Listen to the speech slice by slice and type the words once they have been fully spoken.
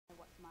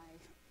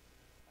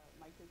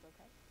mic is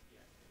okay?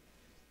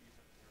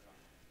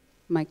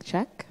 Mic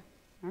check.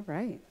 All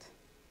right.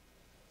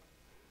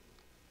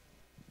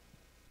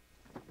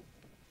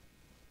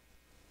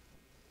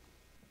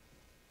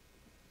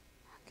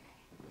 Okay.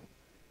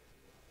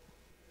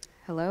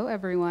 Hello,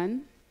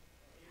 everyone.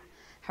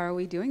 How are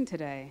we doing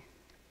today?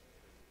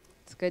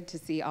 It's good to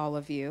see all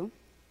of you.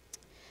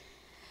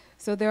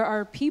 So there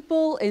are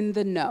people in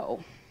the know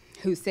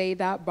who say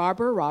that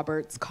Barbara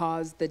Roberts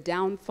caused the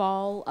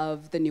downfall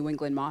of the New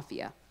England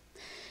Mafia.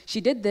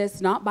 She did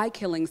this not by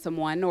killing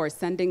someone or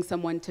sending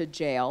someone to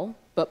jail,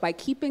 but by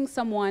keeping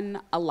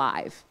someone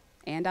alive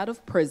and out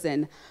of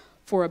prison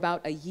for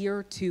about a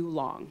year too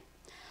long.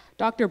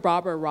 Dr.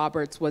 Barbara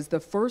Roberts was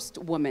the first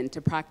woman to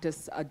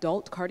practice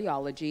adult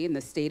cardiology in the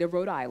state of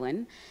Rhode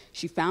Island.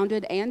 She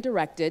founded and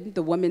directed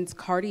the Women's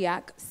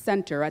Cardiac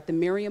Center at the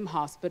Miriam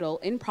Hospital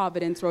in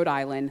Providence, Rhode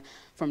Island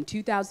from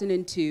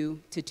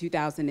 2002 to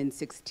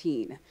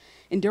 2016.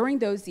 And during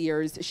those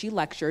years, she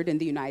lectured in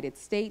the United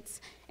States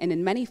and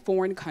in many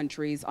foreign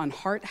countries on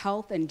heart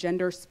health and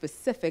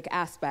gender-specific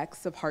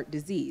aspects of heart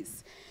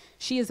disease.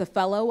 She is a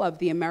fellow of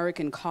the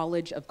American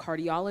College of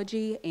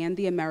Cardiology and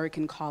the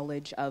American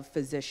College of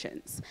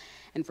Physicians.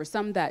 And for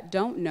some that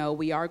don't know,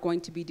 we are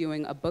going to be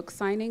doing a book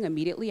signing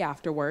immediately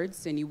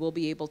afterwards, and you will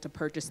be able to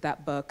purchase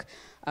that book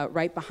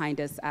right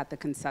behind us at the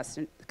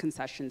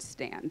concession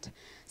stand.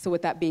 So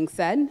with that being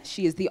said,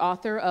 she is the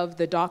author of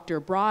The Dr.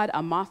 Broad,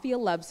 A Mafia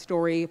Love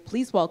Story.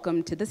 Please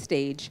welcome to the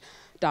stage,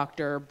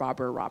 Dr.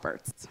 Barbara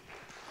Roberts.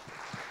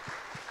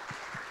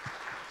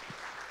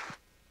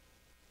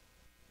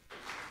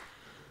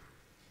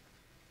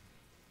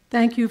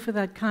 Thank you for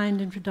that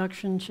kind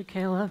introduction,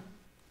 Shakayla.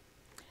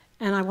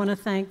 And I want to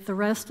thank the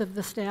rest of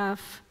the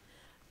staff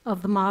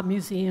of the Mob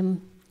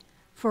Museum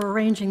for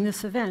arranging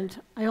this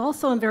event. I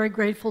also am very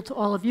grateful to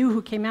all of you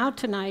who came out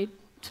tonight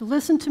to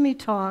listen to me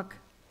talk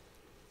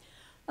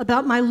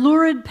about my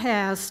lurid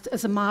past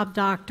as a mob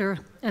doctor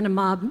and a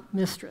mob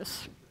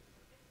mistress.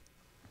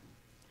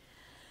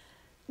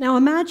 Now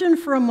imagine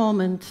for a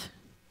moment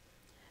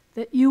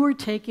that you were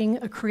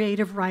taking a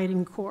creative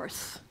writing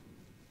course.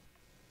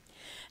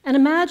 And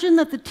imagine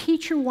that the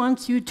teacher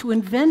wants you to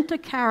invent a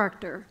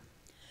character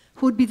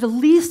who would be the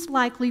least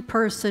likely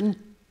person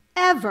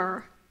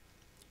ever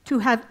to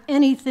have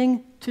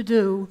anything to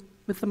do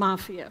with the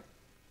mafia.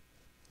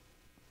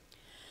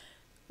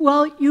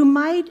 Well, you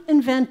might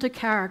invent a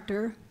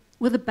character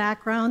with a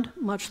background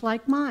much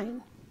like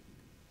mine.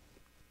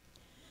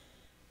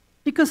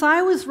 Because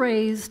I was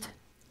raised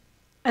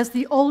as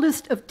the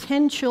oldest of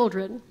 10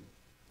 children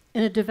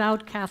in a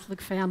devout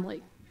Catholic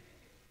family.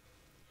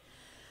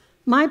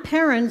 My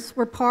parents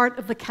were part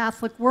of the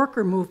Catholic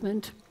worker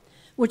movement,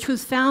 which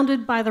was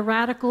founded by the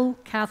radical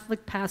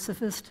Catholic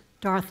pacifist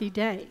Dorothy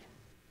Day.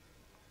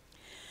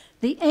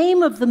 The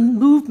aim of the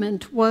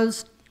movement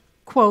was,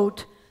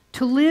 quote,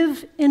 to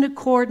live in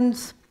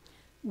accordance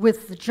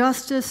with the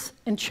justice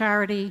and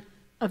charity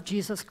of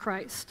Jesus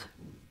Christ.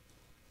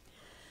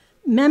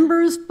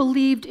 Members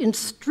believed in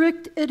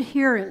strict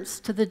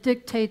adherence to the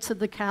dictates of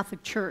the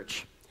Catholic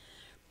Church,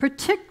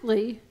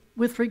 particularly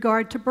with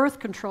regard to birth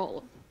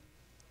control.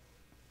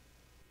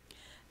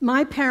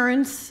 My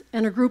parents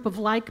and a group of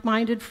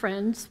like-minded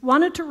friends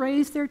wanted to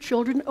raise their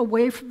children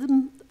away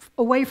from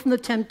the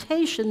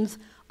temptations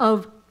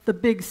of the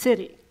big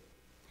city.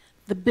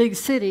 The big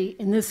city,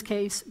 in this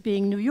case,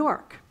 being New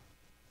York.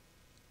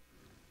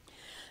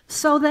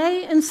 So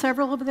they and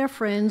several of their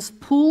friends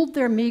pooled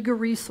their meager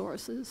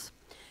resources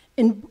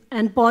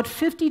and bought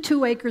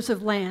 52 acres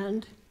of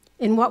land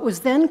in what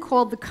was then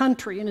called the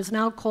country and is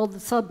now called the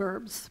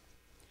suburbs,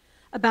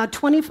 about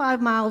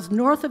 25 miles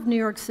north of New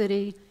York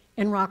City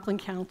in Rockland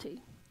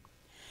County.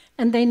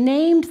 And they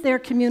named their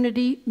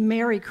community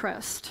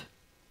Marycrest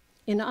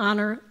in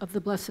honor of the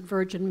Blessed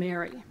Virgin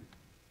Mary.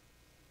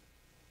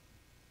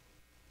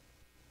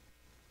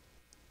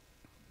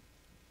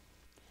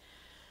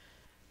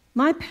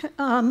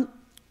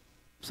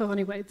 So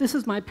anyway, this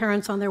is my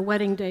parents on their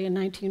wedding day in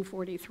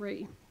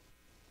 1943.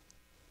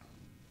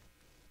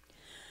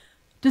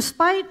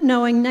 Despite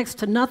knowing next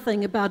to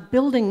nothing about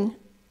building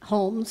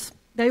homes,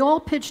 they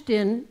all pitched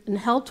in and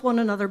helped one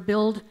another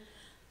build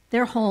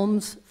their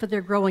homes for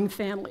their growing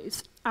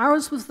families.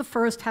 Ours was the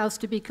first house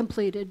to be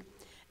completed,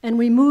 and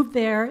we moved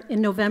there in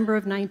November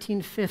of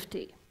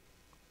 1950.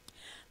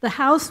 The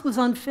house was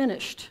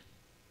unfinished.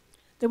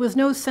 There was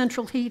no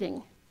central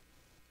heating.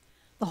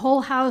 The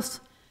whole house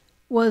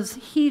was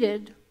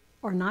heated,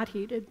 or not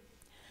heated,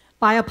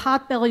 by a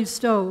pot-bellied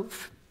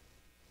stove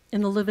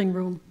in the living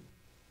room.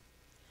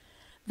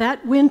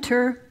 That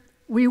winter,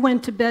 we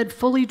went to bed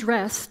fully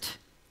dressed,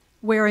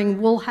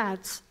 wearing wool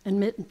hats and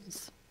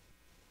mittens.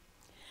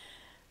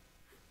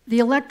 The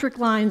electric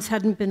lines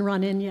hadn't been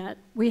run in yet.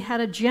 We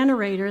had a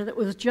generator that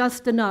was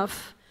just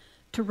enough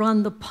to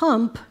run the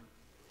pump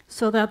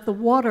so that the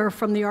water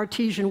from the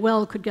artesian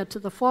well could get to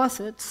the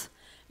faucets,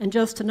 and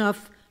just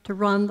enough to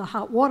run the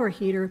hot water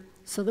heater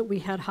so that we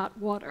had hot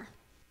water.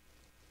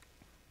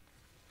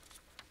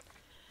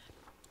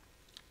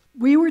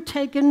 We were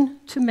taken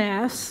to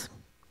Mass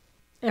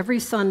every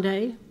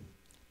Sunday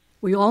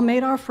We all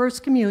made our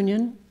first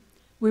communion.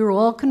 We were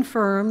all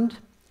confirmed.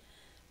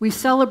 We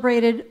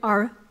celebrated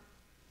our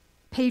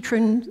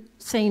patron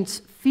saint's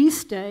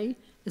feast day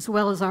as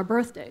well as our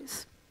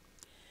birthdays.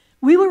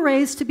 We were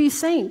raised to be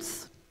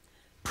saints,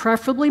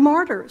 preferably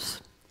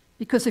martyrs,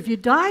 because if you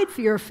died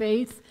for your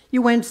faith,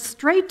 you went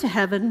straight to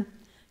heaven,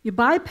 you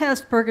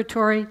bypassed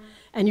purgatory,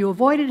 and you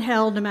avoided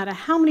hell no matter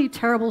how many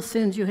terrible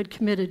sins you had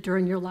committed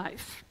during your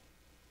life.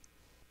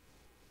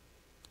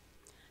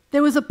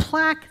 There was a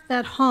plaque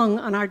that hung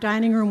on our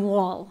dining room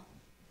wall,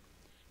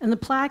 and the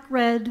plaque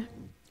read,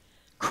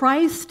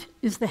 "Christ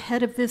is the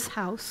head of this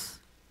house,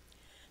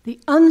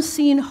 the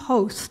unseen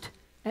host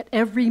at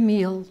every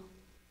meal,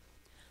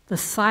 the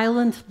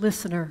silent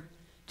listener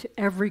to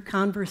every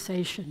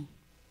conversation."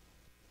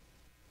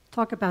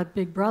 Talk about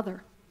Big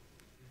Brother.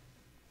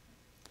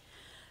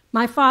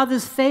 My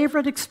father's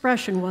favorite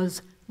expression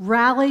was,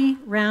 "Rally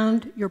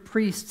round your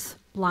priests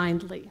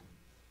blindly."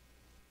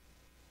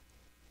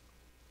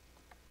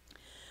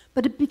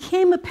 But it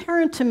became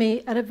apparent to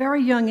me at a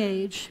very young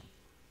age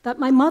that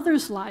my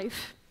mother's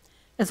life,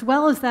 as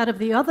well as that of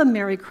the other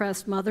Mary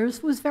Crest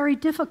mothers, was very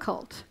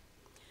difficult,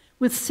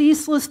 with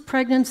ceaseless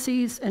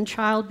pregnancies and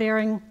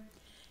childbearing,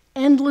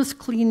 endless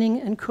cleaning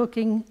and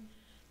cooking,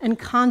 and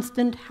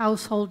constant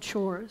household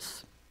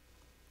chores.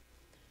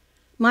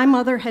 My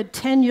mother had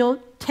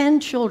 10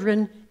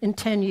 children in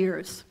 10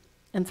 years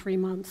and 3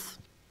 months.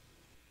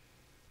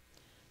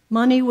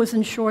 Money was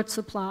in short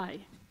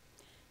supply,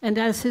 and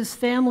as his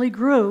family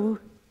grew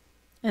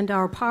and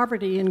our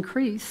poverty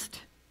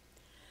increased,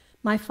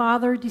 my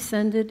father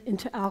descended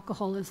into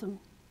alcoholism.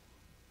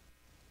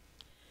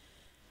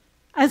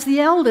 As the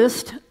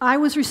eldest, I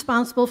was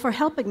responsible for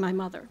helping my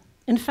mother.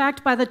 In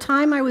fact, by the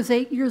time I was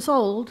 8 years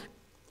old,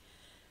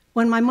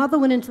 when my mother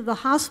went into the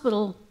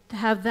hospital to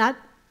have that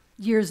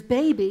year's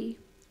baby,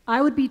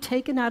 I would be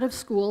taken out of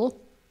school,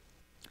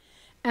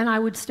 and I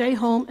would stay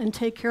home and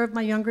take care of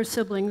my younger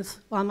siblings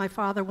while my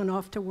father went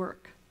off to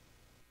work.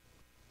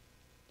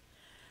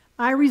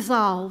 I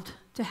resolved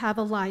to have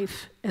a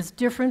life as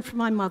different from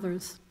my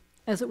mother's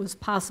as it was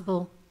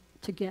possible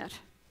to get.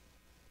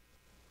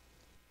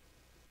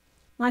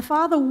 My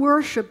father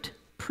worshiped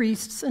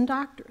priests and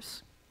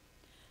doctors.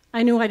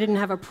 I knew I didn't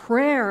have a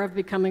prayer of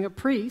becoming a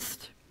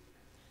priest,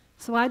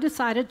 so I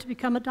decided to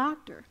become a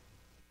doctor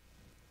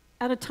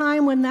at a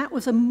time when that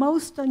was a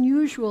most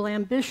unusual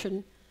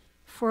ambition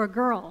for a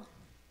girl,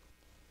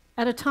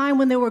 at a time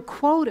when there were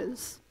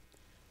quotas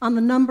on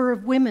the number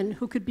of women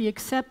who could be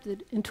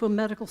accepted into a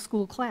medical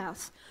school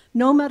class.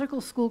 No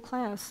medical school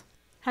class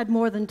had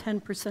more than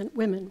 10%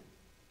 women.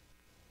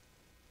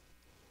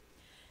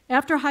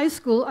 After high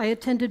school, I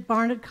attended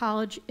Barnard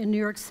College in New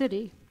York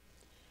City,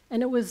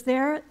 and it was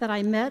there that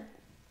I met,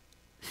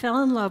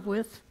 fell in love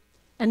with,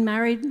 and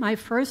married my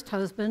first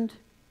husband,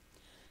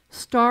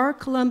 star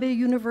Columbia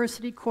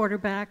University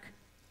quarterback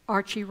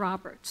Archie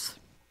Roberts.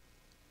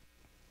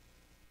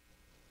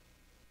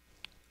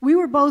 We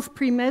were both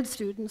pre-med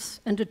students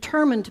and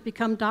determined to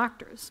become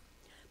doctors,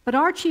 but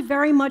Archie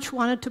very much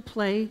wanted to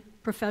play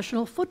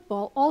professional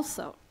football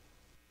also.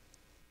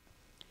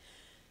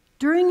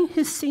 During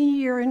his senior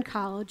year in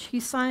college, he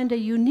signed a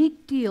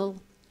unique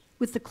deal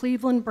with the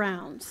Cleveland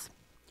Browns.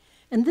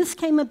 And this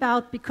came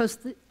about because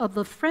of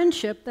the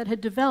friendship that had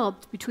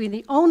developed between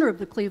the owner of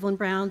the Cleveland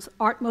Browns,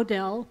 Art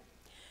Modell,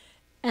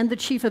 and the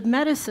chief of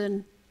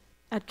medicine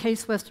at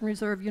Case Western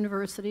Reserve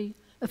University,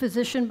 a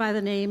physician by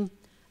the name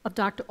of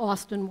Dr.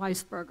 Austin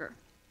Weisberger.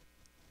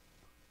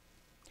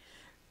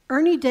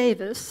 Ernie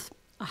Davis,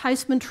 a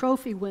Heisman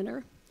Trophy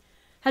winner,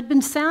 had been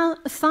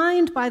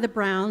assigned by the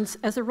Browns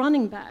as a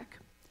running back,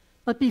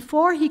 but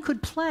before he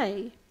could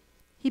play,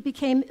 he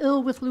became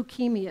ill with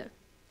leukemia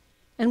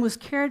and was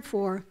cared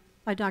for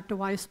by Dr.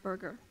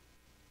 Weisberger.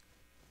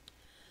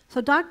 So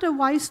Dr.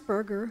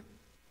 Weisberger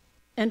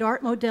and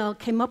Art Modell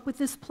came up with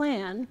this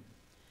plan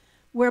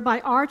whereby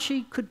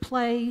Archie could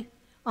play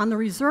on the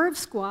reserve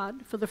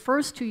squad for the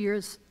first 2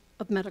 years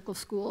of medical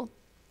school,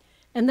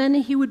 and then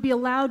he would be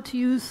allowed to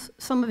use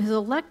some of his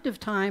elective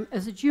time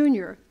as a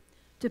junior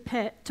to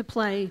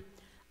play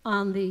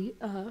on the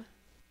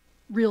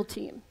real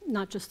team,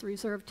 not just the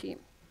reserve team.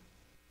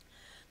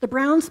 The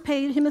Browns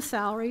paid him a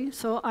salary,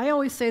 so I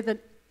always say that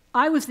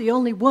I was the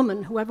only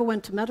woman who ever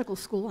went to medical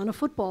school on a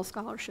football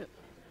scholarship.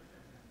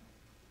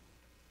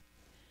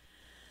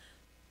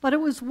 But it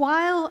was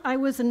while I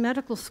was in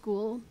medical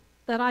school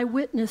that I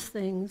witnessed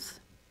things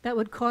that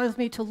would cause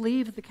me to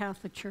leave the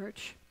Catholic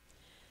Church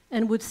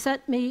and would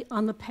set me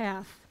on the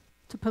path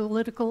to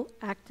political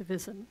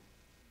activism.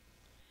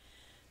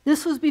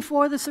 This was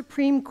before the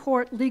Supreme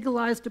Court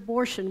legalized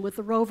abortion with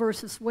the Roe v.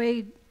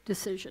 Wade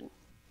decision.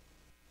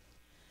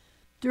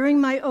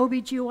 During my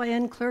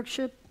OBGYN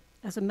clerkship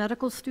as a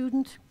medical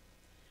student,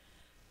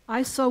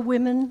 I saw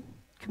women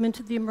come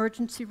into the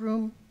emergency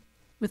room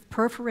with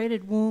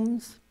perforated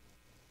wombs,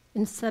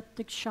 in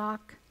septic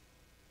shock,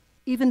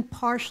 even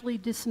partially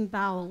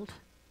disemboweled,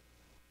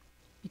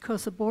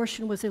 because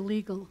abortion was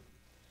illegal,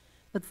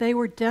 but they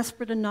were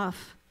desperate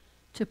enough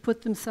to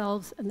put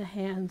themselves in the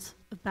hands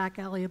of back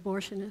alley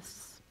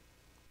abortionists.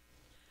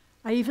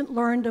 I I even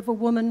learned of a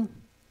woman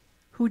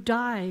who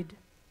died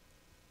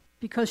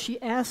because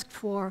she asked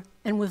for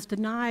and was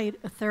denied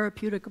a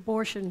therapeutic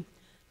abortion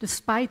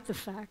despite the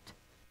fact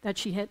that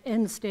she had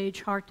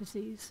end-stage heart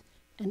disease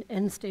and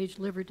end-stage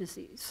liver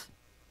disease.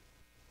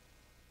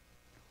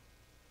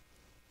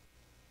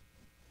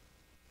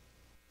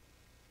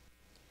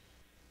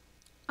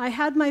 I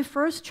had my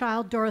first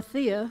child,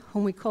 Dorothea,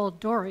 whom we called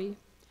Dory,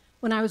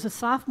 when I was a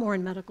sophomore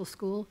in medical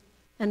school,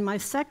 and my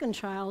second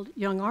child,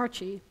 young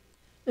Archie,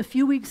 a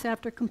few weeks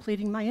after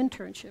completing my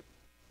internship.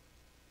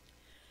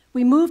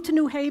 We moved to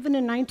New Haven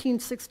in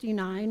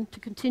 1969 to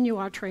continue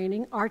our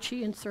training,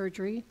 Archie in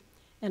surgery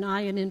and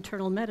I in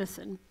internal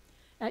medicine,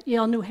 at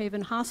Yale New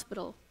Haven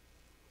Hospital.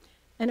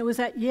 And it was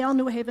at Yale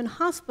New Haven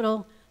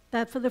Hospital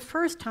that for the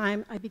first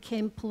time I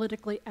became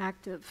politically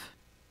active.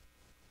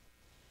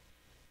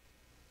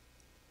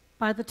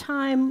 By the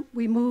time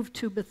we moved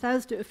to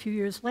Bethesda a few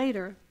years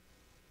later,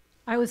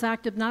 I was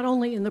active not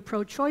only in the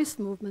pro-choice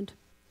movement,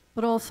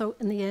 but also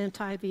in the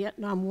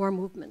anti-Vietnam War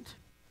movement.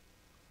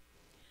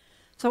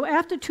 So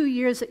after 2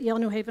 years at Yale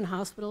New Haven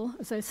Hospital,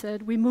 as I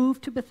said, we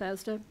moved to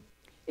Bethesda.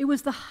 It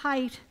was the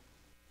height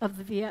of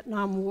the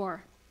Vietnam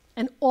War,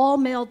 and all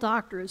male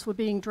doctors were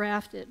being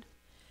drafted,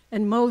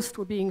 and most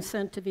were being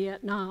sent to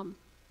Vietnam.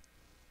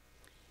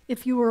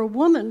 If you were a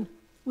woman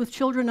with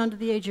children under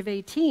the age of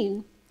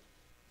 18,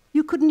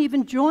 you couldn't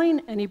even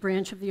join any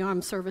branch of the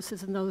armed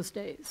services in those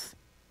days.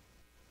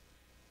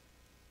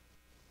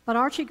 But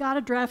Archie got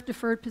a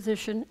draft-deferred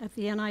position at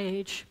the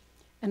NIH,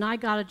 and I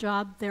got a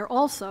job there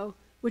also,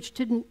 which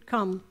didn't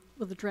come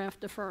with a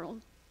draft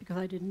deferral because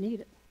I didn't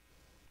need it.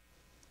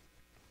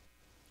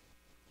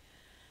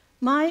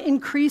 My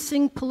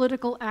increasing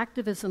political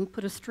activism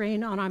put a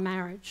strain on our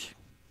marriage.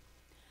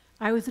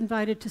 I was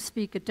invited to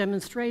speak at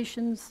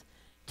demonstrations,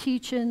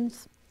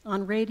 teach-ins,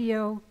 on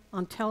radio,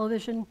 on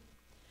television.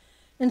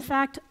 In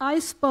fact, I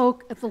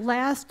spoke at the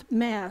last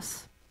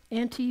mass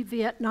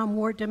anti-Vietnam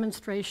War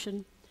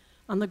demonstration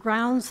on the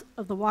grounds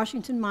of the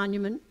Washington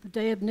Monument the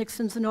day of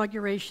Nixon's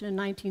inauguration in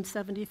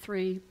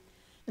 1973,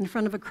 in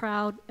front of a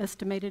crowd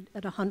estimated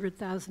at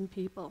 100,000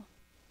 people.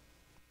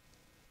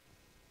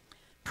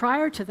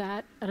 Prior to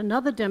that, at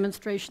another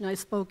demonstration I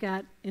spoke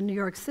at in New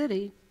York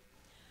City,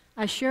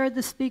 I shared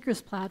the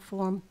speaker's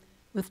platform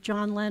with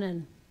John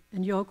Lennon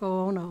and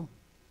Yoko Ono,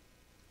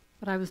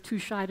 but I was too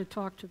shy to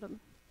talk to them.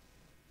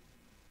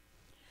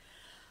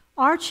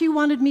 Archie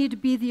wanted me to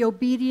be the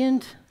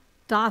obedient,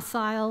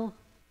 docile,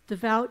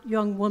 devout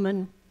young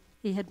woman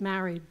he had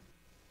married,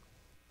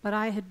 but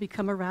I had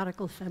become a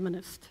radical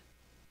feminist.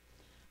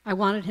 I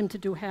wanted him to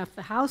do half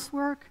the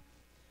housework,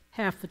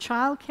 half the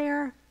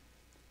childcare.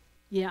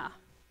 Yeah,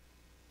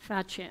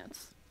 fat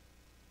chance.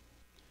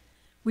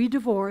 We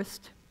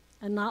divorced,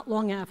 and not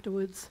long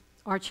afterwards,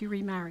 Archie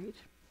remarried.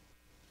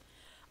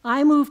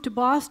 I moved to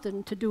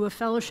Boston to do a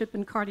fellowship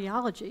in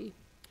cardiology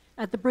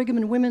at the Brigham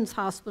and Women's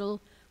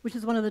Hospital, which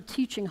is one of the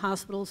teaching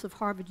hospitals of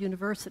Harvard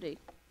University.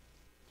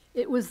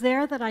 It was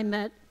there that I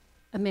met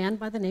a man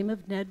by the name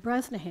of Ned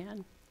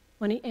Bresnahan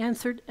when he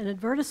answered an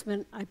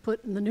advertisement I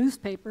put in the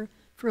newspaper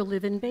for a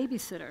live-in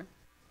babysitter.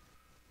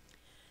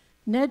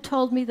 Ned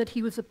told me that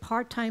he was a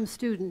part-time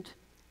student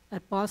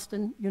at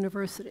Boston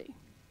University.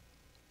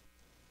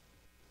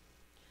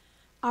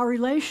 Our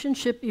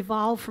relationship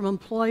evolved from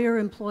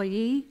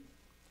employer-employee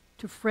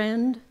to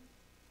friend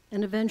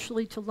and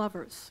eventually to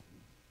lovers.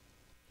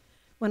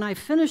 When I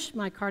finished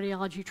my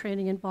cardiology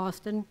training in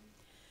Boston,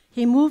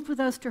 he moved with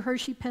us to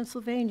Hershey,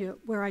 Pennsylvania,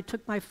 where I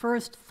took my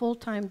first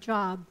full-time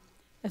job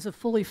as a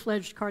fully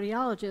fledged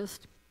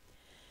cardiologist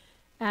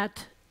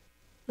at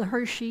the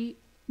Hershey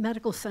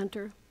Medical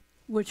Center,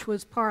 which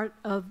was part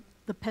of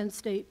the Penn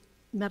State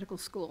Medical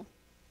School.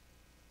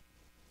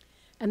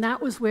 And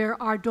that was where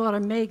our daughter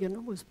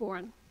Megan was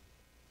born.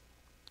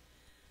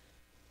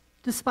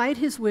 Despite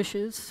his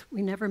wishes,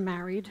 we never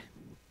married.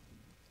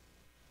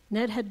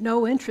 Ned had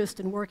no interest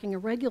in working a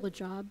regular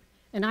job,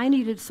 and I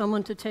needed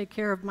someone to take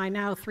care of my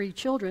now 3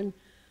 children,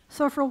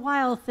 so for a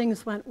while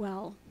things went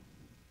well.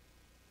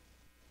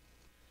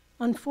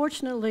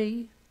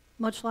 Unfortunately,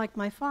 much like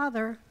my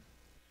father,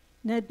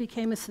 Ned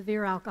became a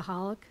severe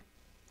alcoholic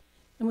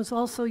and was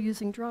also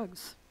using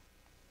drugs.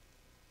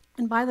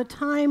 And by the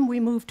time we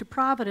moved to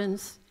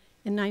Providence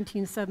in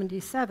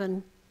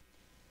 1977,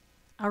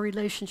 our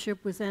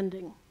relationship was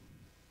ending.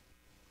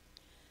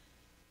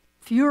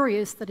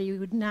 Furious that he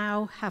would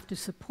now have to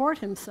support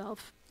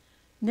himself,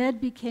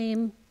 Ned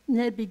began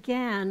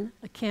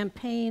a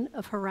campaign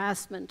of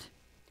harassment,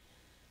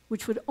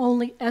 which would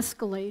only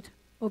escalate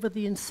over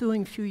the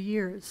ensuing few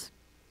years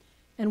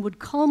and would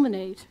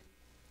culminate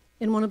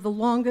in one of the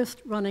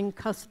longest-running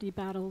custody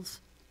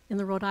battles in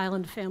the Rhode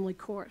Island family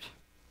court.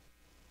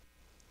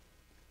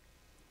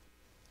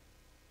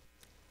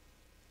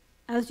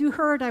 As you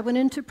heard, I went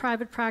into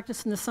private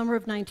practice in the summer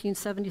of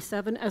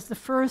 1977 as the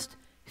first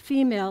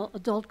female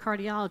adult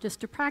cardiologist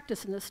to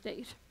practice in the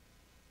state.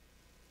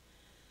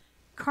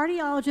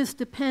 Cardiologists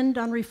depend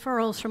on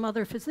referrals from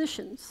other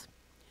physicians.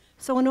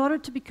 So in order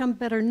to become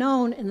better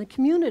known in the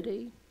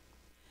community,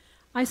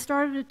 I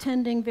started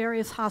attending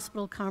various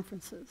hospital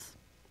conferences.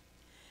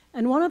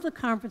 And one of the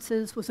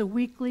conferences was a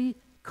weekly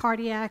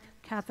cardiac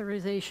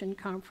catheterization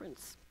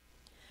conference,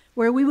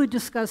 where we would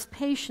discuss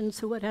patients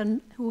who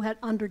had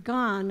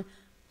undergone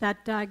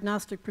that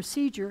diagnostic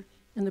procedure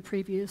in the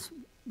previous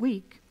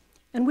week,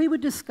 and we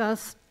would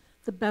discuss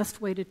the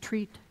best way to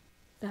treat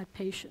that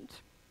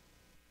patient.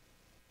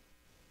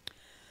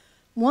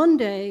 One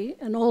day,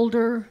 an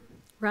older,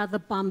 rather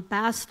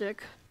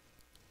bombastic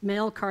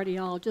male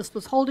cardiologist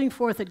was holding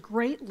forth at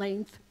great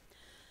length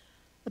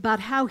about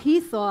how he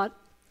thought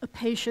a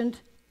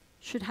patient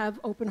should have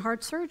open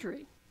heart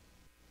surgery.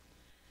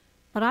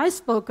 But I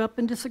spoke up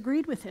and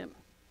disagreed with him.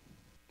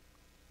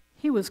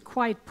 He was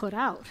quite put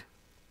out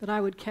that I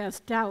would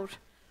cast doubt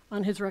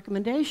on his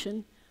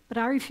recommendation, but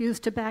I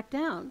refused to back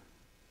down.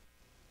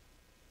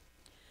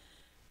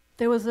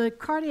 There was a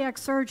cardiac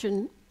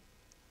surgeon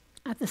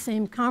at the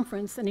same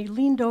conference, and he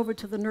leaned over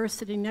to the nurse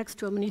sitting next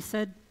to him and he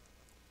said,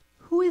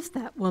 "Who is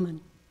that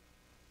woman?"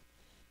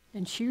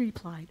 And she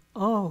replied,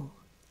 "Oh,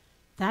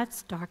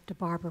 that's Dr.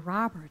 Barbara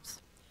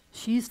Roberts.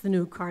 She's the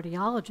new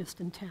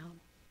cardiologist in town."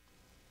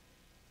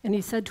 And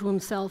he said to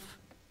himself,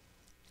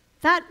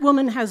 "That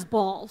woman has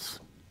balls."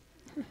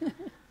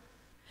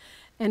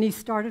 And he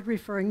started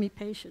referring me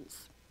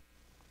patients.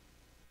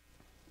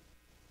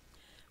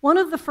 One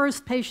of the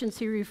first patients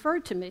he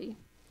referred to me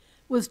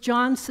was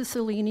John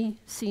Cicilline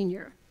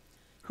Sr.,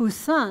 whose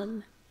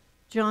son,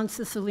 John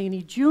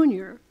Cicilline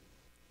Jr.,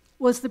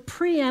 was the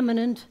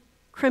preeminent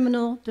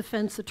criminal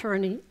defense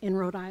attorney in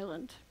Rhode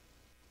Island.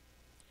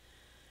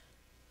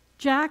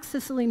 Jack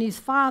Cicilline's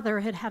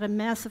father had had a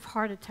massive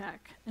heart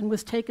attack and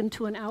was taken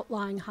to an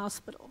outlying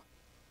hospital.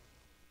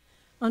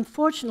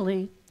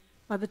 Unfortunately,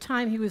 by the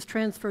time he was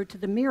transferred to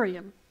the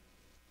Miriam,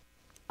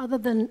 other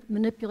than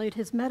manipulate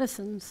his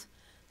medicines,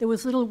 there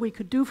was little we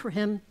could do for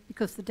him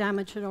because the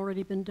damage had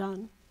already been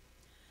done.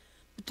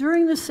 But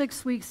during the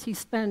 6 weeks he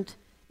spent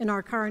in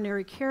our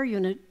coronary care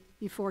unit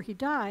before he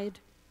died,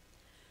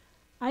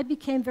 I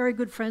became very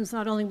good friends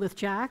not only with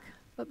Jack,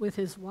 but with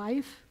his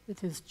wife,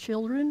 with his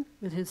children,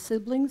 with his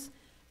siblings,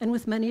 and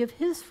with many of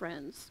his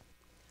friends,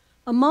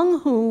 among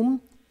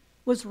whom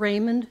was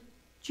Raymond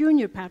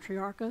Jr.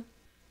 Patriarca,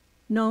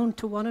 known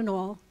to one and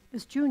all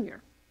as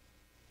Junior.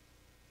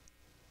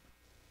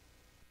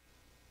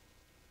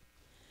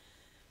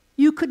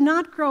 You could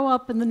not grow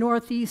up in the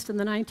Northeast in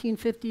the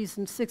 1950s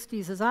and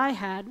 60s as I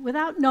had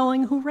without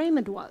knowing who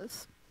Raymond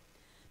was,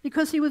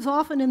 because he was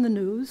often in the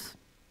news,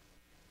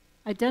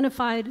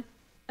 identified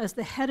as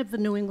the head of the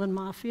New England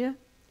Mafia,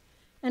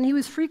 and he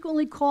was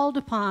frequently called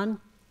upon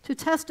to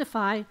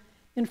testify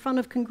in front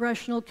of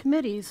congressional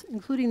committees,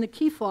 including the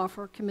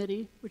Kefauver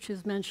Committee, which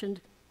is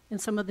mentioned in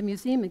some of the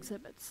museum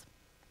exhibits.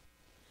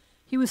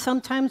 He was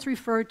sometimes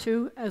referred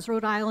to as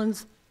Rhode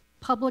Island's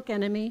public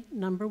enemy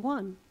number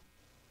one.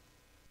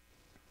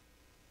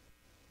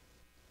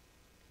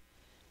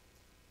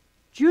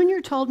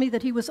 Junior told me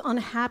that he was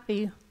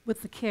unhappy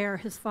with the care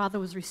his father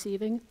was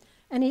receiving,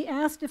 and he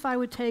asked if I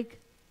would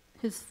take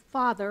his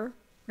father,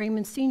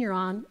 Raymond Sr.,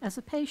 on as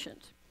a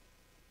patient.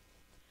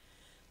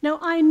 Now,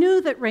 I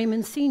knew that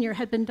Raymond Sr.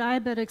 had been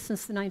diabetic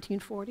since the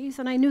 1940s,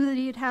 and I knew that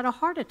he had had a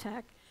heart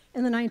attack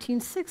in the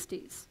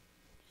 1960s.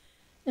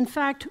 In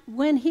fact,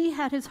 when he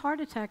had his heart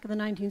attack in the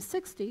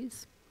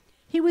 1960s,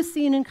 he was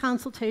seen in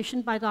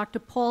consultation by Dr.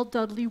 Paul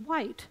Dudley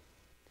White,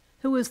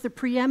 who was the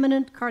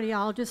preeminent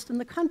cardiologist in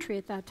the country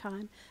at that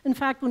time. In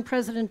fact, when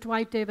President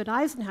Dwight David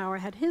Eisenhower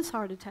had his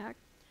heart attack,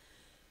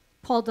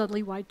 Paul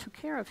Dudley White took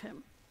care of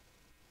him.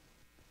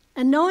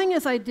 And knowing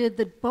as I did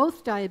that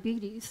both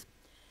diabetes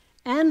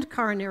and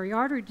coronary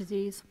artery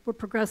disease were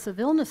progressive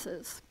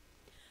illnesses,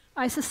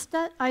 I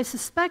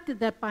suspected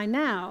that by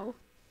now,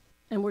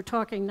 and we're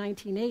talking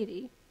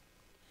 1980,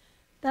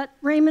 that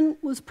Raymond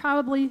was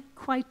probably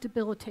quite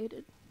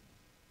debilitated.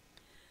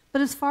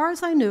 But as far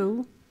as I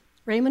knew,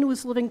 Raymond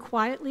was living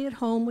quietly at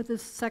home with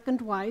his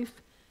second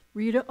wife,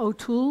 Rita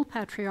O'Toole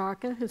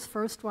Patriarca, his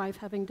first wife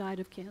having died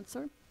of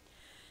cancer.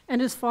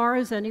 And as far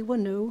as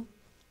anyone knew,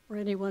 or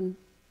anyone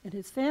in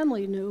his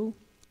family knew,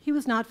 he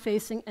was not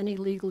facing any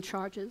legal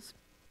charges.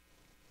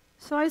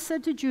 So I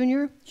said to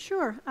Junior,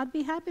 "Sure, I'd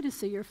be happy to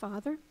see your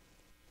father.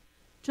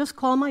 Just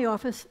call my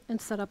office and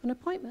set up an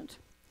appointment,"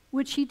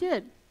 which he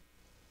did.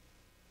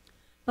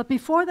 But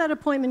before that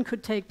appointment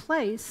could take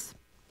place,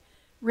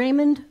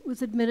 Raymond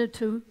was admitted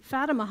to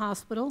Fatima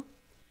Hospital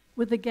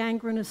with a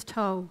gangrenous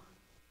toe,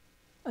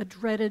 a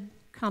dreaded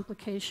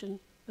complication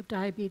of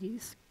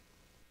diabetes,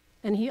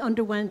 and he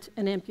underwent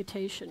an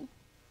amputation.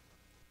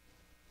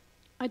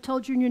 I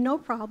told Junior, "No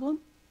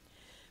problem.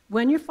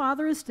 When your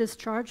father is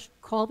discharged,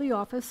 call the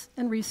office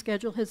and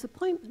reschedule his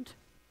appointment,"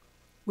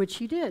 which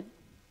he did.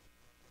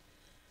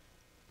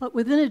 But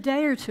within a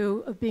day or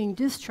two of being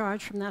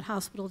discharged from that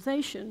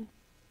hospitalization,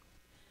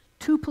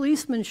 2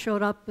 policemen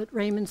showed up at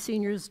Raymond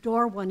Sr.'s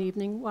door one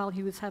evening while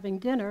he was having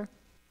dinner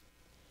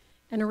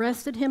and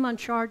arrested him on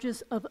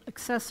charges of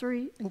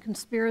accessory and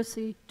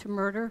conspiracy to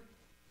murder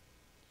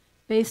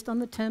based on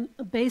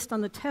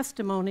the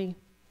testimony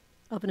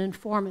of an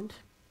informant.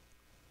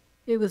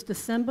 It was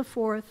December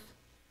 4th,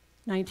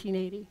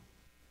 1980.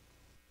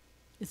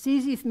 It's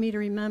easy for me to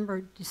remember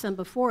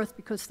December 4th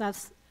because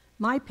that's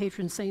my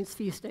patron saint's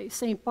feast day.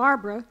 St.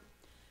 Barbara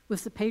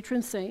was the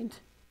patron saint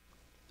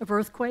of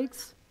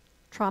earthquakes,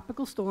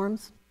 tropical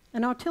storms,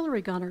 and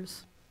artillery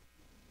gunners.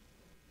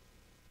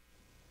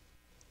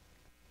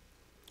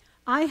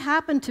 I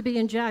happened to be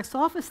in Jack's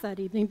office that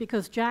evening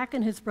because Jack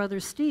and his brother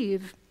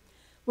Steve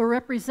were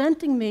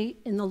representing me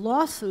in the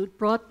lawsuit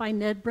brought by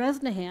Ned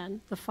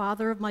Bresnahan, the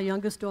father of my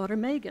youngest daughter,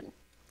 Megan.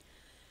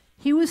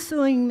 He was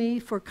suing me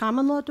for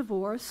common law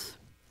divorce,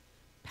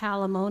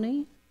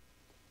 palimony,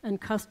 and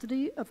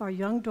custody of our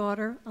young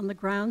daughter on the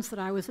grounds that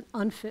I was an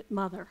unfit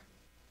mother.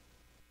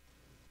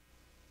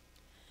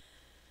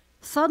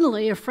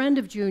 Suddenly, a friend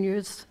of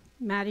Junior's,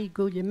 Matty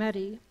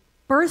Guglielmetti,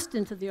 burst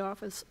into the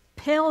office,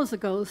 pale as a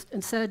ghost,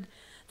 and said,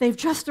 "They've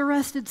just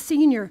arrested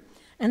Senior,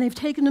 and they've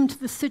taken him to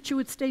the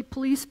Scituate State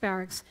Police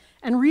Barracks,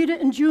 and Rita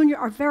and Junior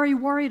are very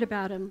worried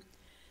about him.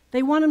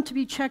 They want him to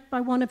be checked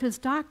by one of his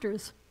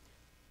doctors,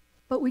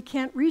 but we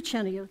can't reach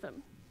any of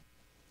them."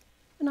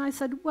 And I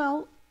said,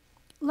 "Well,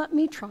 let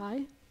me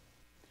try."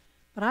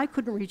 But I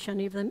couldn't reach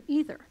any of them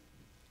either.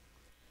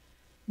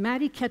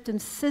 Matty kept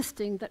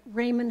insisting that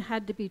Raymond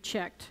had to be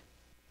checked.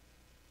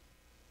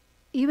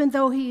 Even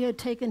though he had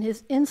taken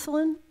his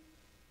insulin,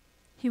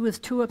 he was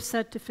too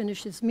upset to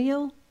finish his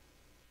meal,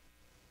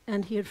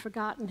 and he had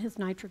forgotten his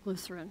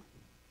nitroglycerin.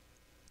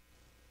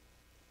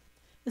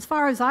 As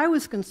far as I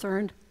was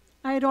concerned,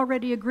 I had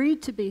already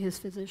agreed to be his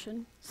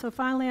physician, so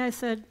finally I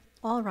said,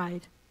 "All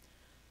right,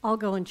 I'll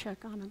go and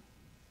check on him."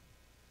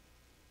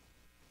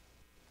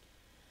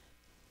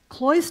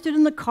 Cloistered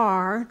in the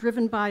car,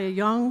 driven by a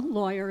young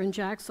lawyer in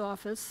Jack's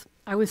office,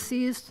 I was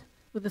seized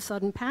with a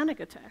sudden panic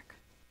attack.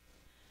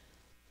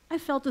 I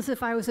felt as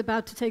if I was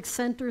about to take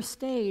center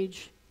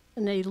stage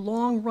in a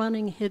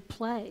long-running hit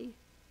play,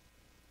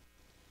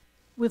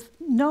 with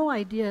no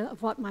idea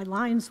of what my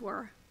lines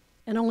were,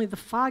 and only the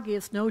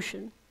foggiest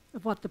notion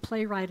of what the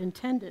playwright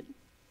intended.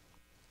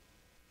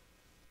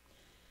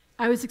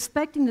 I was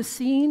expecting the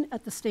scene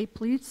at the state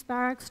police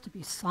barracks to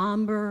be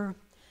somber,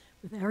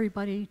 with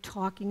everybody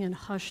talking in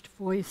hushed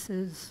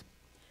voices,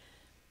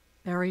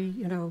 very,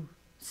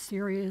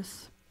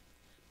 serious.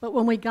 But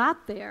when we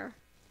got there,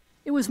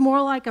 it was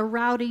more like a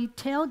rowdy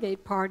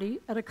tailgate party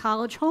at a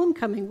college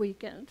homecoming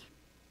weekend.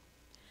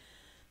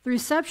 The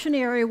reception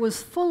area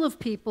was full of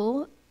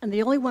people, and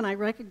the only one I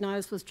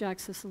recognized was Jack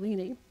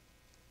Cicilline.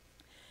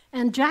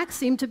 And Jack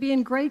seemed to be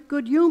in great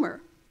good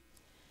humor.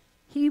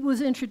 He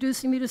was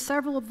introducing me to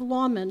several of the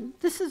lawmen.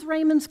 "This is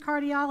Raymond's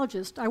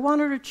cardiologist. I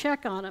want her to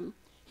check on him.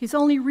 He's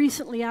only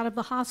recently out of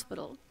the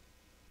hospital."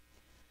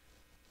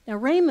 Now,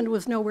 Raymond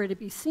was nowhere to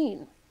be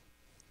seen,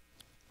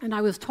 and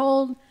I was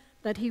told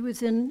that he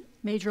was in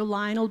Major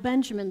Lionel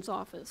Benjamin's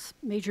office.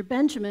 Major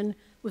Benjamin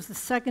was the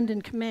second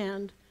in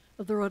command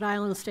of the Rhode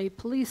Island State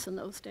Police in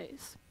those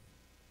days.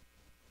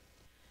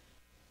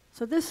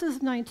 So this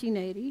is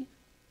 1980,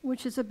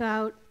 which is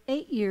about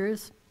 8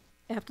 years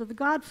after the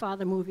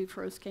Godfather movie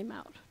first came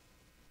out.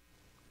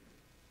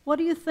 What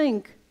do you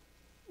think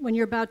when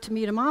you're about to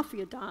meet a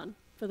mafia don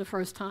for the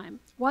first time?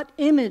 What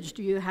image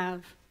do you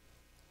have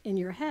in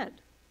your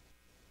head?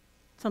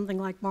 Something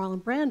like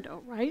Marlon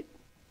Brando, right?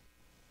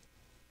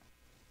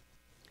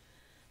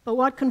 But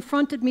what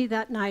confronted me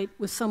that night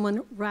was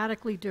someone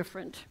radically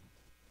different.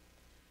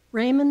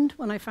 Raymond,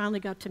 when I finally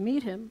got to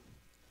meet him,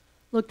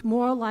 looked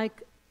more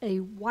like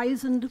a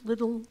wizened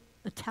little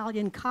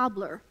Italian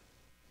cobbler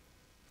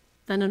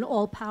than an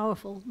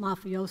all-powerful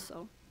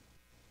mafioso.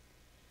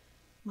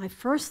 My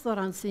first thought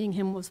on seeing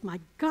him was,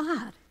 my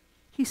God,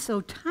 he's so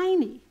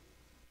tiny.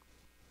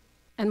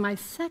 And my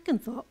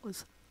second thought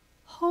was,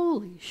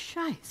 holy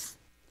shice,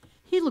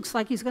 he looks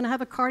like he's going to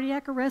have a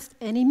cardiac arrest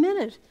any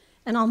minute,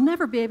 and I'll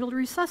never be able to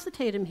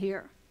resuscitate him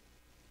here.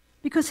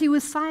 Because he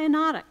was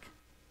cyanotic.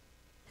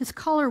 His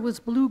color was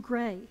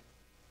blue-gray.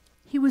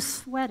 He was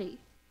sweaty,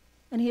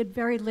 and he had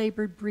very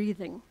labored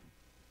breathing.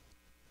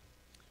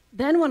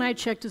 Then when I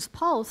checked his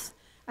pulse,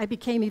 I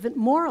became even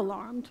more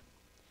alarmed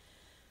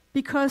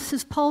because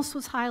his pulse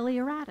was highly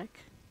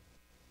erratic.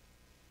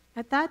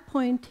 At that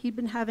point, he'd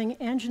been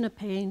having angina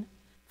pain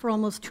for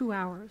almost 2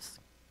 hours.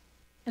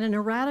 And an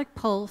erratic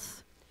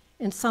pulse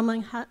in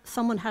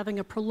someone having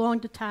a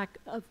prolonged attack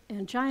of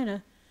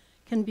angina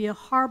can be a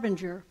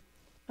harbinger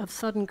of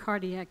sudden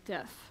cardiac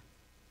death.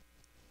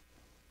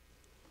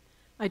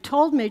 I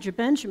told Major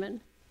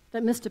Benjamin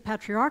that Mr.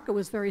 Patriarca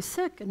was very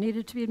sick and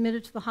needed to be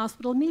admitted to the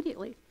hospital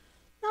immediately.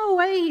 "No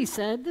way," he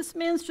said. "This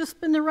man's just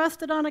been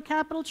arrested on a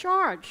capital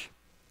charge."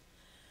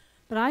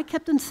 But I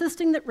kept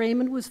insisting that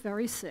Raymond was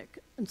very sick.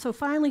 And so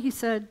finally he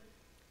said,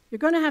 "You're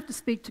going to have to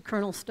speak to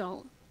Colonel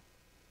Stone."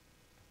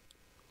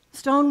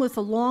 Stone was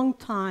a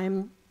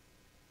long-time,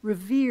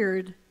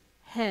 revered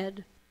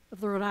head of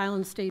the Rhode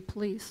Island State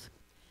Police,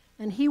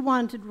 and he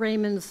wanted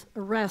Raymond's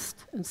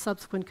arrest and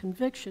subsequent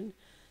conviction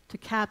to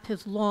cap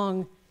his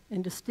long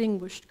and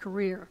distinguished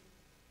career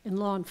in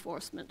law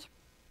enforcement.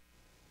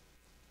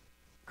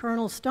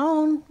 Colonel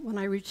Stone, when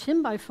I reached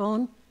him by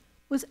phone,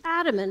 was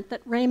adamant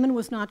that Raymond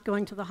was not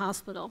going to the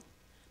hospital.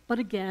 But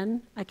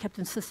again, I kept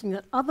insisting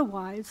that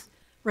otherwise,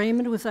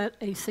 Raymond was at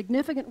a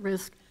significant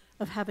risk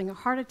of having a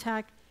heart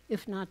attack,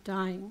 if not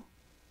dying.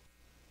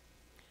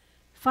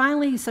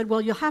 Finally, he said,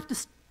 well, you'll have to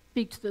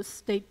speak to the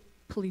state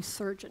police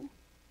surgeon.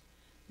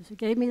 So he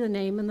gave me the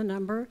name and the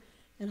number,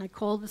 and I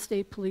called the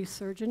state police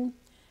surgeon.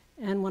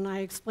 And when I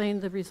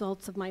explained the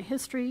results of my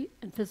history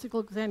and physical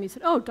exam, he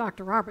said, oh,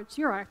 Dr. Roberts,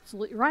 you're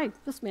absolutely right.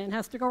 This man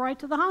has to go right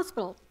to the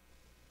hospital.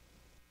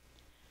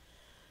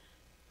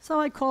 So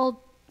I called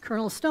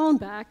Colonel Stone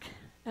back,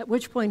 at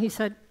which point he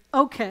said,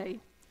 okay,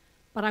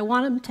 but I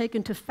want him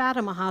taken to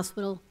Fatima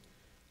Hospital,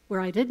 where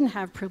I didn't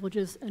have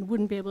privileges and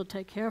wouldn't be able to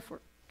take care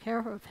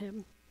of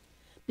him,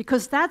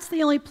 because that's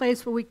the only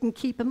place where we can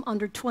keep him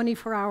under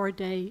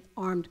 24-hour-a-day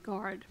armed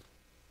guard.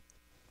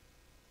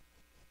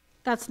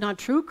 That's not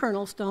true,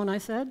 Colonel Stone, I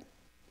said.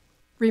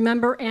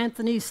 Remember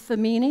Anthony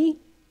Sfamini?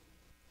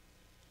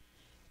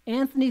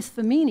 Anthony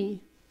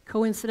Sfamini,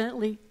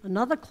 coincidentally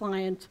another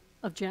client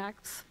of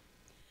Jack's,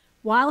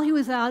 while he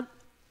was out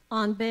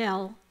on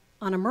bail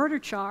on a murder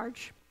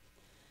charge,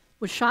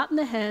 was shot in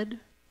the head,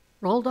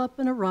 rolled up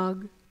in a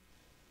rug,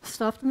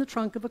 stuffed in the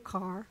trunk of a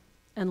car,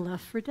 and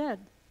left for dead.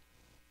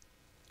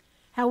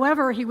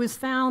 However, he was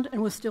found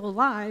and was still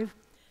alive,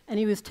 and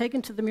he was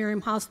taken to the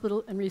Miriam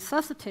Hospital and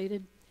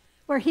resuscitated,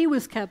 where he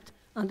was kept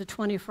under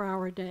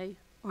 24-hour-a-day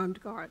armed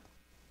guard.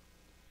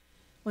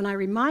 When I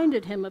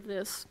reminded him of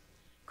this,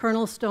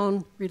 Colonel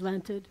Stone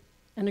relented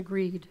and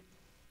agreed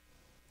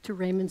to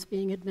Raymond's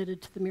being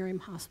admitted to the Miriam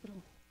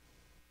Hospital.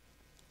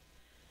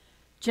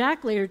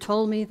 Jack later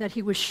told me that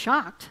he was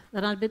shocked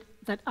that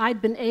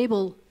I'd been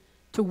able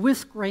to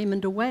whisk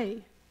Raymond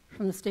away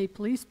from the state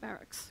police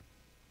barracks.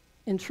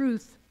 In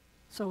truth,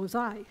 so was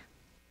I.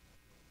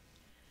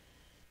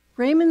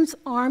 Raymond's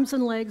arms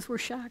and legs were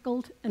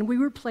shackled, and we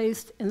were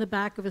placed in the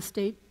back of a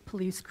state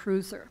police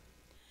cruiser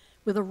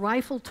with a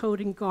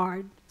rifle-toting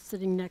guard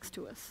sitting next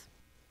to us.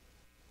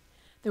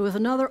 There was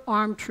another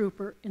armed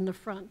trooper in the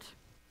front.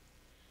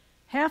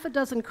 Half a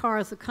dozen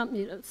cars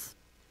accompanied us,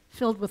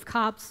 filled with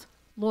cops,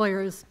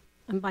 lawyers,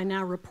 and by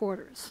now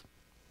reporters.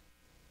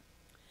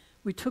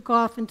 We took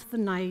off into the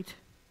night,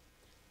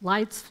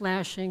 lights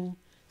flashing,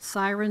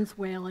 sirens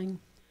wailing,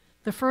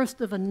 the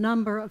first of a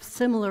number of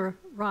similar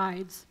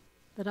rides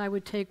that I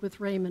would take with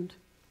Raymond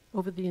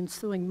over the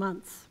ensuing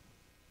months.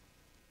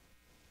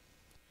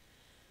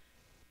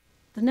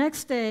 The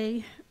next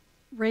day,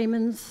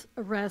 Raymond's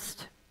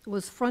arrest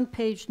was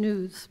front-page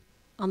news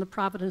on the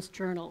Providence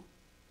Journal,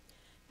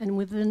 and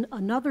within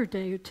another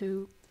day or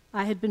two,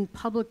 I had been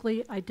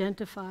publicly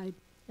identified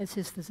as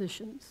his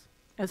physician.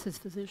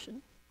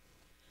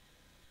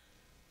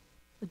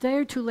 A day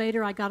or two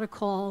later, I got a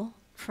call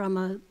from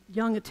a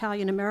young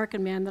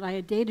Italian-American man that I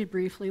had dated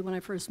briefly when I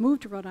first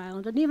moved to Rhode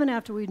Island, and even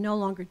after we no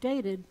longer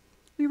dated,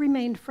 we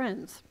remained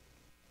friends.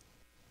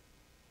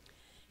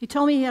 He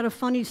told me he had a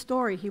funny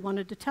story he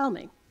wanted to tell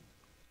me.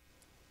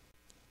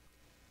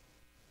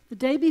 The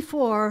day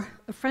before,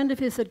 a friend of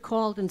his had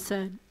called and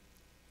said,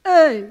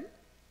 "Hey,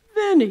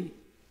 Vinny,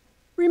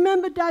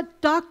 remember that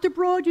doctor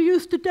broad you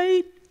used to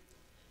date?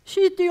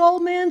 She's the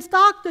old man's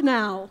doctor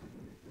now."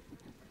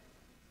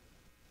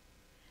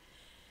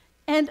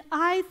 And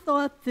I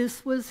thought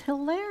this was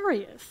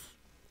hilarious,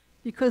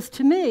 because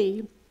to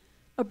me,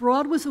 a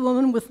broad was a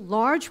woman with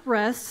large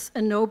breasts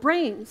and no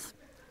brains,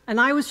 and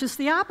I was just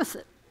the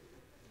opposite.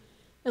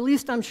 At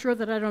least I'm sure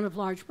that I don't have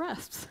large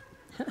breasts.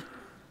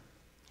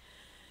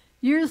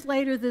 Years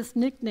later, this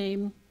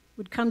nickname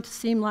would come to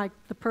seem like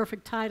the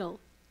perfect title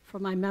for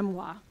my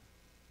memoir.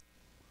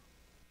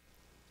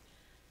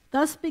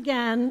 Thus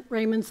began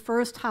Raymond's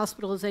first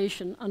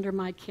hospitalization under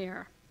my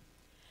care.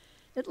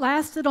 It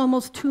lasted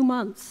almost 2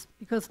 months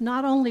because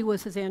not only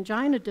was his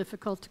angina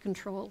difficult to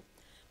control,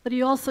 but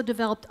he also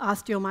developed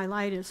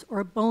osteomyelitis, or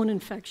a bone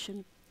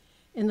infection,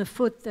 in the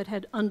foot that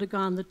had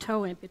undergone the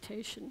toe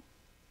amputation.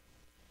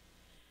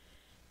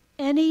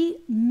 Any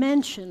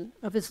mention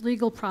of his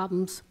legal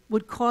problems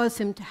would cause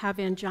him to have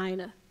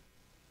angina.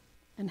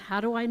 And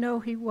how do I know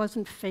he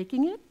wasn't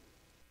faking it?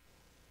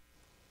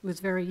 It was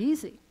very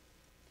easy.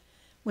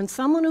 When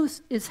someone who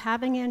is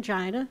having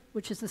angina,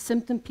 which is a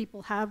symptom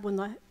people have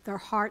when their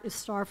heart is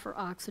starved for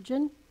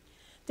oxygen,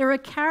 there are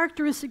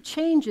characteristic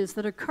changes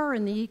that occur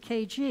in the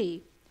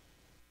EKG.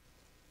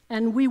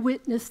 And we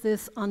witnessed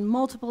this on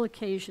multiple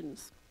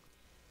occasions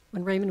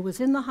when Raymond was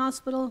in the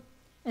hospital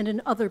and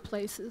in other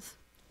places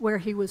where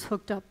he was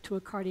hooked up to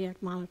a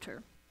cardiac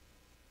monitor.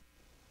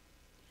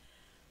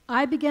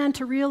 I began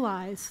to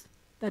realize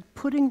that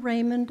putting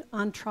Raymond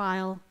on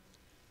trial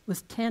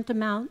was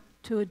tantamount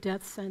to a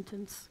death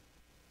sentence.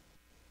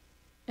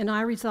 And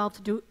I resolved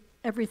to do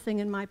everything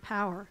in my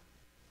power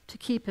to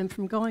keep him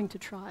from going to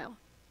trial.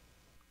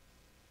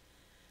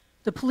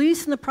 The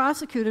police and the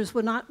prosecutors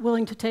were not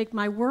willing to take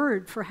my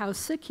word for how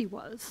sick he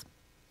was,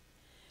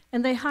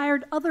 and they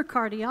hired other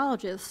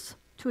cardiologists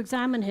to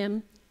examine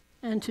him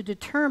and to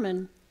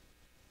determine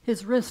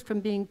his risk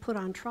from being put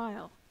on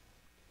trial.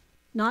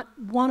 Not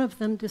one of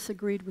them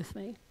disagreed with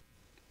me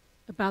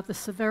about the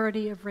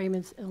severity of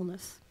Raymond's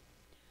illness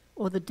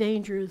or the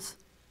dangers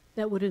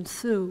that would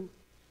ensue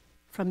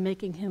from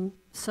making him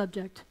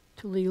subject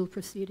to legal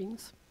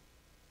proceedings.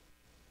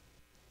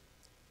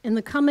 In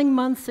the coming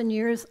months and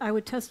years, I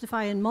would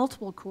testify in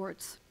multiple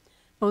courts,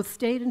 both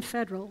state and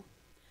federal,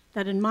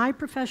 that in my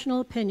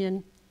professional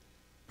opinion,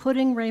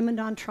 putting Raymond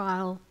on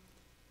trial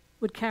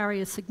would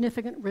carry a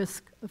significant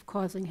risk of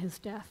causing his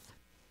death.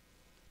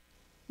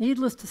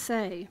 Needless to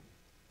say,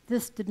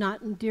 this did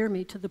not endear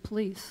me to the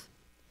police,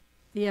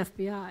 the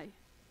FBI,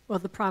 or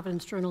the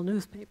Providence Journal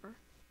newspaper.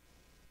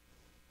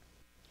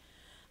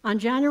 On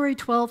January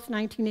 12,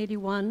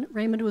 1981,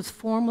 Raymond was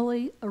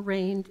formally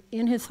arraigned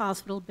in his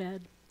hospital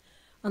bed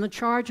on the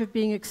charge of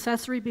being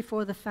accessory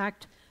before the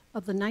fact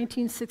of the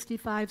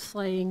 1965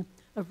 slaying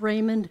of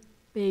Raymond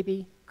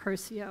Baby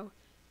Curcio,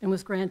 and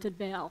was granted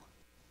bail.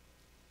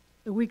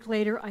 A week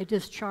later, I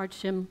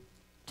discharged him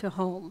to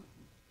home.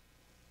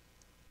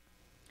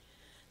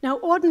 Now,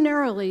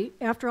 ordinarily,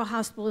 after a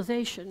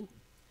hospitalization,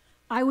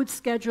 I would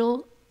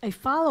schedule a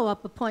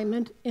follow-up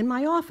appointment in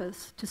my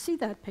office to see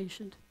that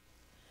patient.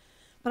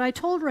 But I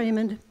told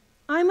Raymond,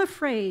 I'm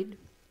afraid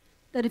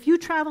that if you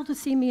travel to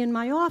see me in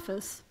my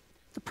office,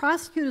 the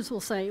prosecutors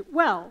will say,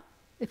 well,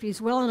 if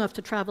he's well enough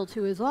to travel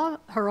to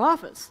her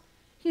office,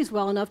 he's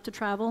well enough to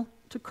travel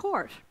to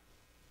court.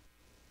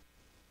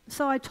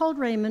 So I told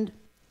Raymond,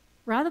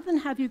 rather than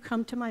have you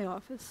come to my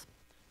office,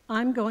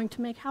 I'm going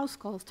to make house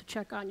calls to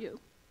check on you.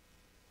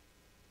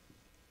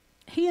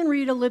 He and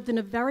Rita lived in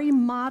a very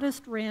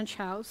modest ranch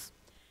house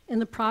in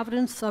the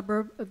Providence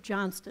suburb of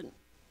Johnston.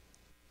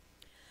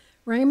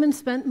 Raymond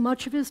spent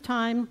much of his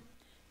time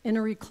in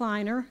a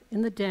recliner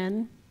in the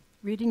den,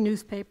 reading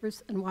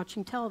newspapers and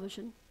watching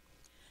television.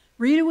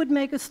 Rita would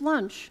make us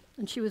lunch,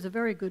 and she was a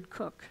very good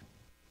cook.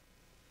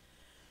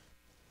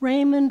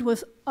 Raymond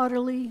was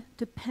utterly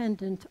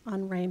dependent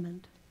on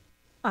Raymond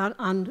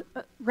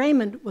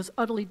was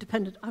utterly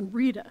dependent on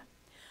Rita.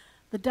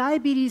 The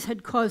diabetes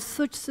had caused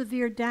such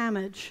severe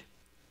damage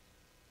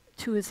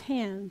to his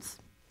hands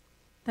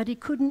that he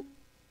couldn't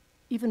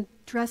even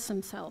dress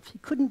himself. He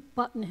couldn't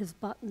button his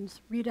buttons.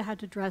 Rita had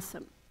to dress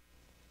him.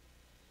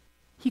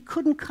 He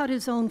couldn't cut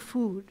his own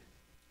food.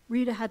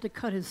 Rita had to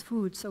cut his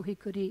food so he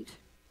could eat.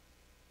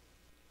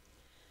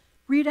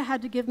 Rita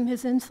had to give him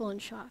his insulin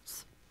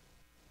shots.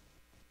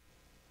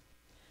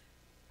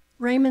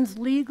 Raymond's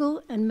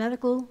legal and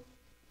medical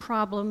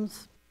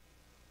problems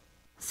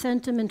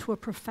sent him into a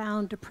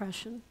profound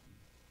depression.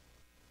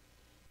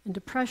 And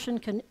depression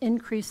can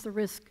increase the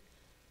risk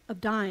of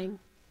dying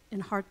in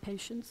heart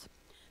patients.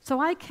 So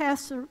I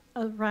cast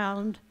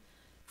around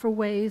for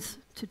ways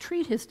to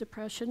treat his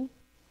depression,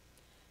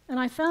 and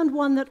I found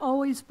one that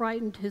always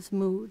brightened his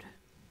mood.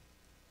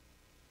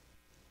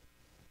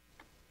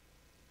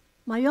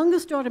 My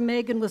youngest daughter,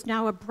 Megan, was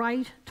now a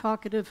bright,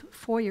 talkative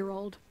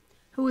 4-year-old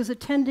who was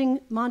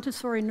attending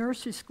Montessori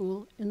nursery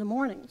school in the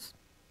mornings.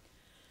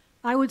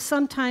 I would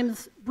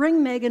sometimes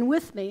bring Megan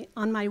with me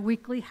on my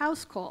weekly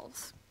house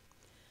calls.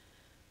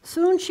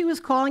 Soon she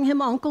was calling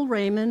him Uncle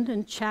Raymond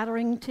and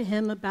chattering to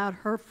him about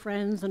her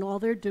friends and all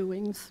their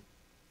doings.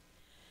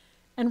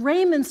 And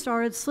Raymond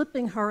started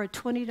slipping her a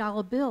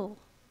 $20 bill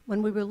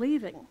when we were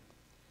leaving,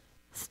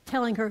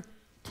 telling her,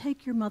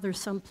 take your mother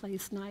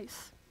someplace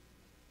nice.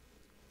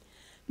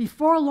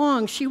 Before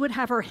long, she would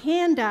have her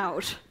hand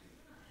out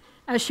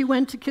as she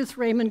went to kiss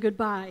Raymond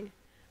goodbye,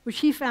 which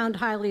he found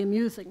highly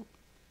amusing,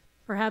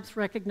 perhaps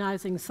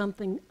recognizing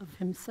something of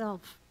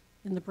himself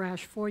in the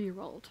brash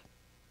 4-year-old.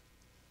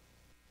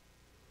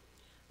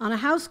 On a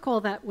house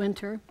call that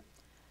winter,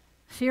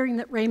 fearing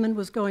that Raymond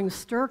was going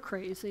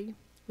stir-crazy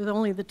with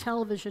only the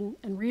television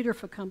and reader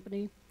for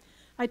company,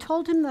 I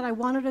told him that I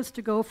wanted us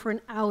to go for an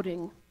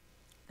outing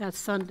that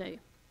Sunday.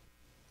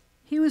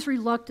 He was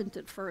reluctant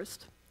at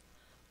first,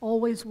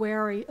 always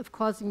wary of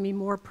causing me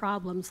more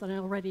problems than I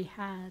already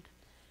had,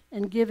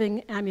 and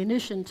giving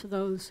ammunition to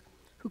those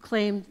who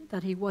claimed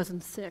that he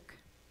wasn't sick.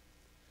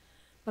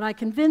 But I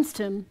convinced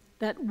him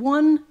that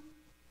one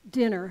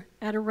dinner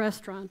at a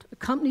restaurant,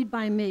 accompanied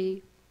by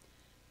me,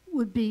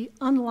 would be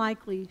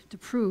unlikely to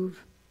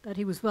prove that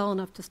he was well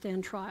enough to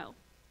stand trial.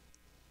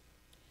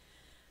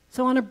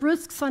 So on a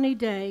brisk sunny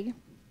day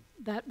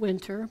that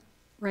winter,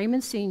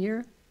 Raymond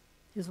Sr.,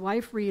 his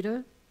wife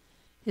Rita,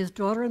 his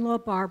daughter-in-law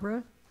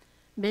Barbara,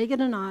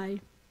 Megan and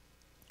I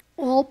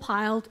all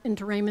piled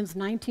into Raymond's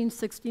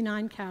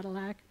 1969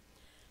 Cadillac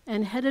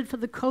and headed for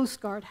the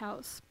Coast Guard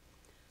House,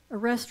 a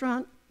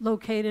restaurant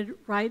located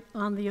right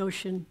on the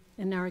ocean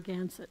in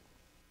Narragansett.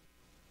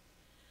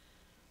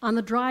 On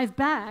the drive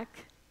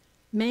back,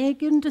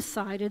 Megan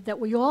decided that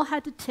we all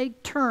had to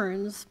take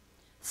turns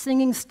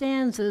singing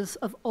stanzas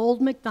of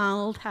Old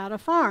MacDonald Had a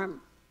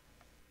Farm.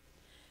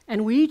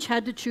 And we each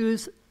had to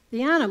choose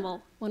the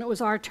animal when it was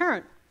our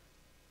turn.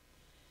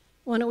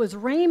 When it was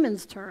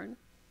Raymond's turn,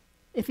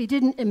 if he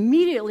didn't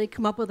immediately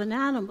come up with an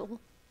animal,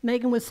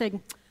 Megan would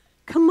say,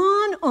 "Come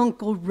on,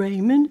 Uncle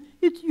Raymond,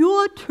 it's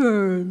your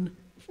turn."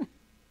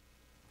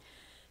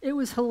 It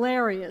was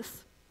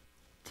hilarious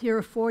to hear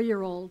a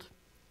 4-year-old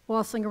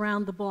bossing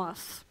around the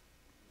boss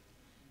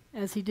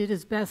as he did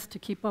his best to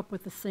keep up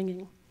with the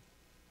singing.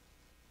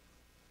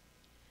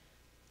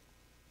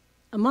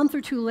 A month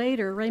or two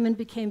later, Raymond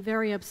became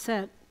very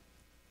upset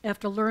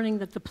after learning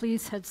that the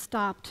police had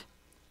stopped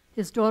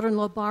his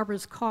daughter-in-law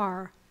Barbara's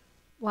car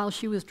while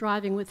she was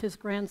driving with his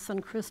grandson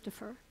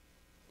Christopher.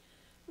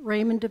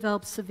 Raymond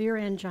developed severe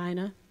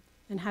angina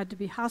and had to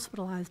be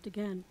hospitalized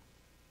again.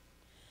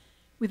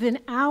 Within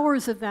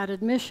hours of that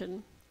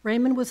admission,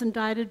 Raymond was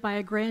indicted by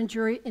a grand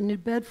jury in New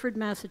Bedford,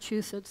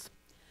 Massachusetts,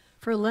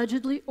 for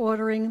allegedly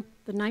ordering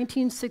the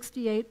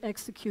 1968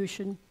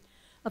 execution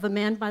of a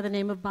man by the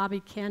name of Bobby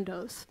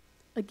Candos,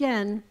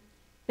 again,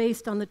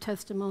 based on the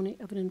testimony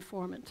of an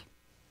informant.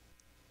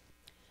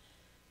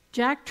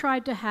 Jack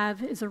tried to have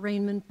his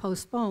arraignment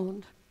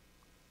postponed,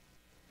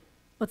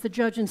 but the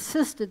judge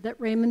insisted that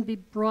Raymond be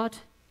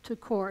brought to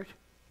court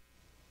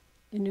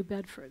in New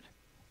Bedford.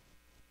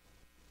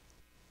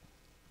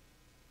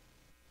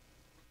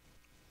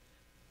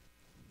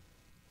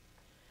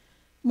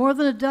 More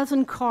than a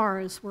dozen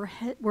cars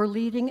were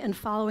leading and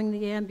following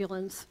the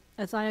ambulance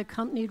as I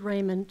accompanied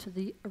Raymond to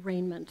the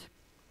arraignment.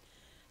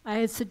 I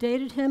had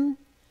sedated him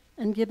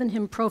and given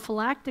him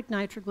prophylactic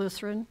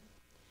nitroglycerin,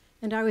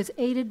 and I was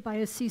aided by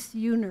a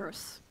CCU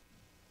nurse.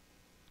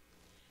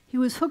 He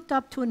was hooked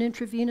up to an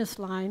intravenous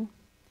line,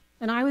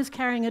 and I was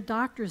carrying a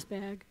doctor's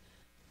bag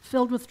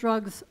filled with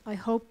drugs I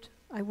hoped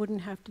I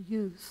wouldn't have to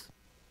use.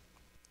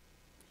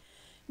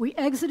 We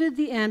exited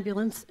the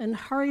ambulance and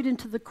hurried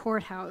into the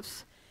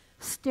courthouse,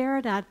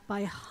 stared at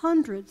by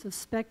hundreds of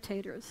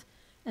spectators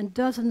and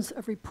dozens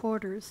of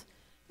reporters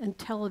and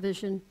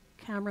television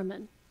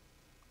cameramen.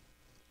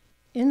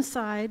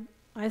 Inside,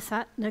 I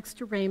sat next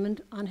to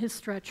Raymond on his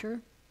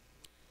stretcher,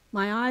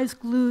 my eyes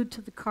glued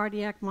to the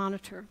cardiac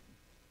monitor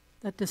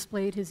that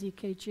displayed his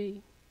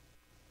EKG.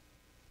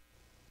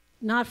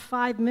 Not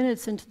 5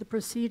 minutes into the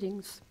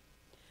proceedings,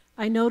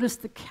 I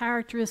noticed the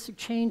characteristic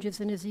changes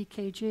in his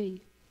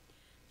EKG,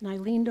 and I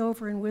leaned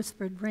over and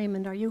whispered,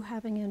 "Raymond, are you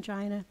having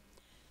angina?"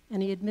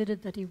 And he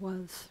admitted that he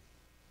was.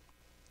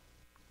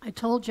 I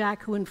told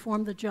Jack, who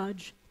informed the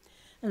judge,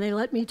 and they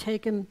let me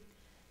take him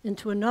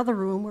into another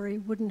room where he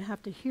wouldn't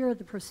have to hear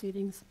the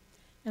proceedings,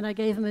 and I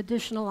gave him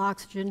additional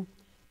oxygen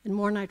and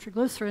more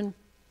nitroglycerin,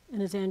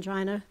 and his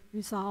angina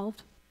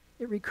resolved.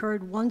 It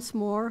recurred once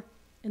more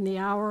in the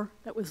hour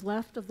that was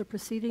left of the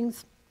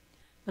proceedings,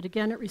 but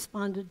again it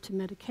responded to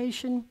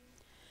medication,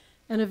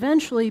 and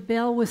eventually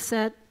bail was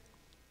set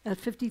at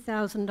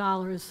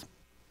 $50,000,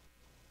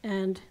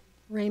 and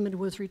Raymond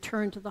was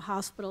returned to the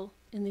hospital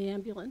in the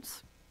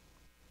ambulance.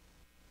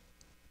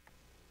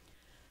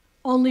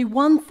 Only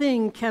one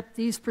thing kept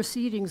these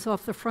proceedings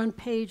off the front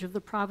page of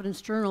the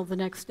Providence Journal the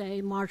next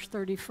day, March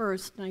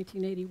 31st,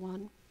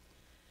 1981.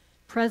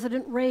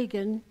 President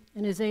Reagan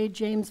and his aide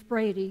James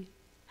Brady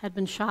had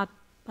been shot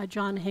by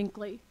John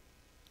Hinckley.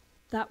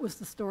 That was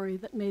the story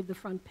that made the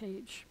front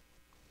page.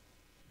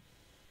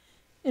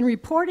 In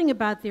reporting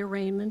about the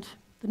arraignment,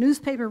 the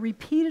newspaper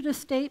repeated a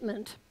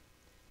statement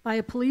by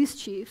a police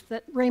chief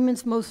that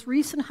Raymond's most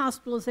recent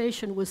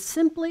hospitalization was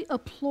simply a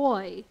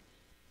ploy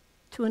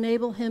to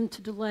enable him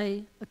to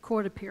delay a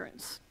court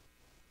appearance.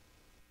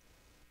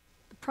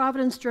 The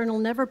Providence Journal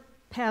never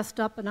passed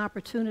up an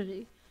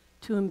opportunity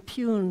to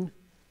impugn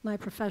my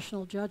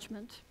professional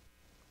judgment.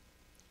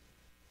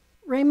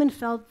 Raymond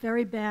felt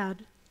very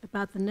bad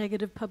about the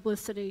negative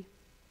publicity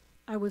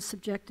I was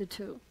subjected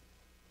to.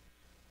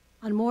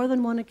 On more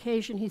than one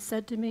occasion, he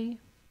said to me,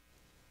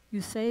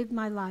 "You saved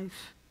my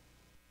life.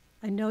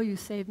 I know you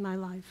saved my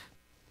life.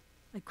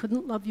 I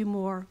couldn't love you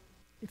more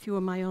if you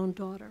were my own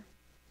daughter."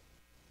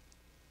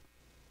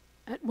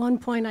 At one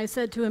point, I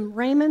said to him,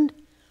 "Raymond,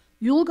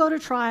 you'll go to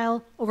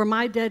trial over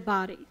my dead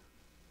body."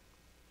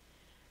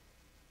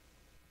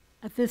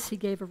 At this, he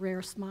gave a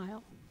rare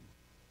smile.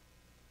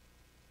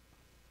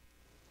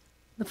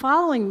 The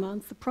following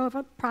month, the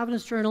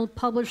Providence Journal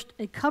published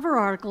a cover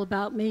article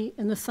about me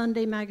in the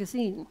Sunday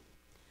magazine.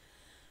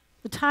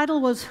 The title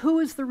was, "Who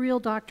is the Real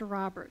Dr.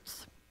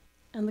 Roberts?"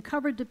 And the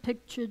cover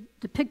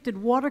depicted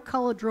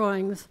watercolor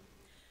drawings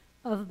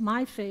of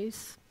my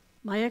face,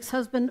 my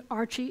ex-husband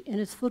Archie in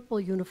his football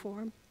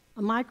uniform,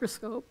 a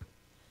microscope,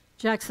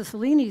 Jack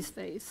Cicilline's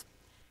face,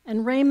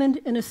 and Raymond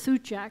in a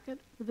suit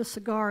jacket with a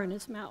cigar in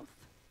his mouth.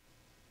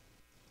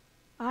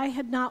 I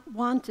had not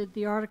wanted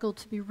the article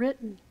to be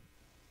written,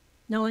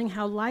 knowing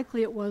how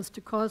likely it was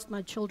to cause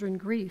my children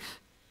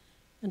grief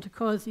and to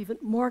cause even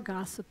more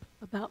gossip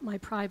about my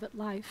private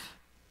life.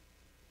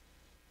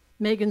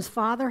 Megan's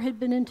father had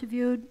been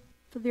interviewed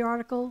for the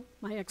article,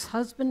 my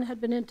ex-husband had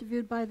been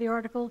interviewed by the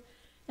article,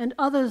 and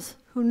others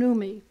who knew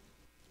me,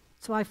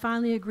 so I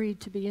finally agreed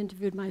to be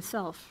interviewed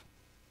myself.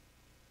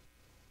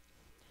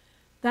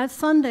 That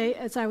Sunday,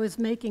 as I was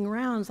making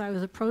rounds, I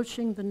was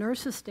approaching the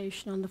nurses'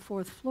 station on the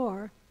 4th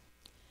floor,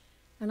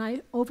 and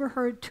I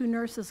overheard two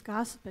nurses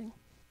gossiping.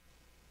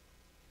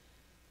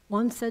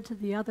 One said to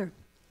the other,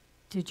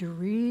 "Did you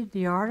read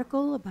the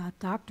article about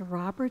Dr.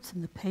 Roberts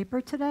in the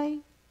paper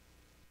today?"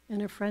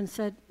 And her friend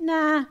said,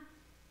 "Nah,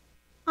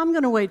 I'm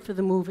going to wait for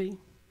the movie."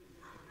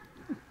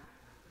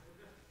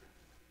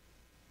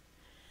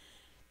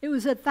 It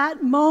was at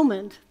that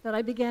moment that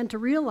I began to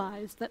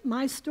realize that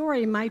my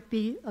story might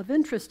be of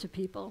interest to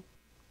people,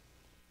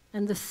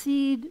 and the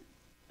seed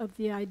of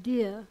the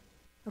idea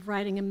of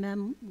writing a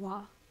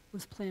memoir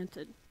was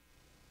planted.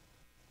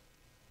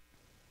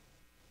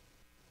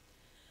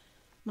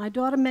 My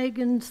daughter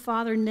Megan's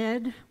father,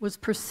 Ned, was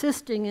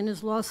persisting in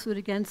his lawsuit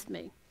against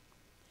me.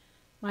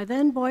 My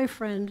then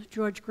boyfriend,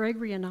 George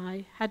Gregory, and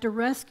I had to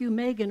rescue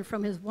Megan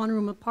from his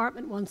one-room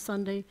apartment one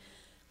Sunday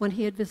when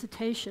he had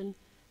visitation,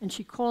 and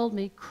she called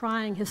me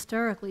crying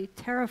hysterically,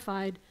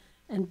 terrified,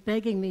 and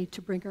begging me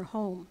to bring her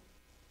home.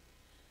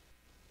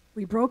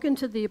 We broke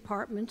into the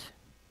apartment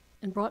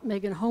and brought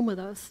Megan home with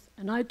us,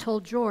 and I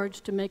told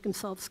George to make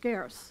himself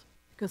scarce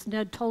because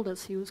Ned told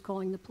us he was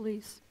calling the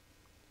police.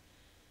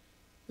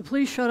 The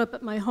police showed up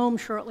at my home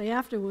shortly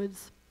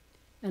afterwards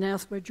and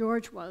asked where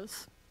George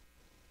was.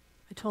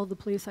 I told the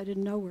police I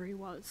didn't know where he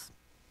was.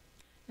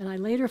 And I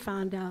later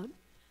found out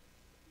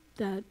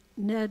that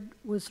Ned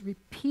was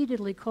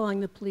repeatedly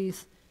calling the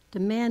police,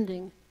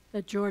 demanding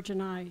that George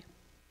and I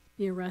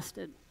be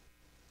arrested.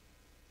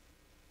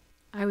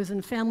 I was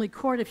in family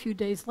court a few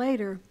days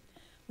later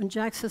when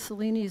Jack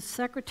Cicilline's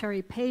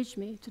secretary paged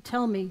me to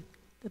tell me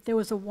that there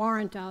was a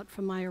warrant out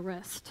for my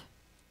arrest.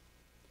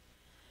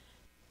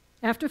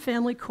 After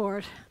family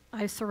court,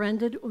 I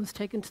surrendered and was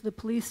taken to the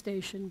police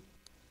station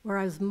where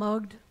I was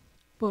mugged,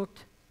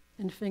 booked,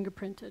 and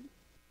fingerprinted.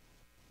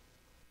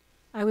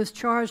 I was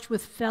charged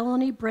with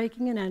felony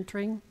breaking and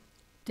entering,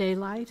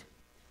 daylight,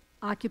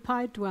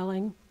 occupied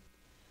dwelling,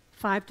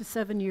 5 to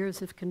 7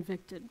 years if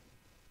convicted.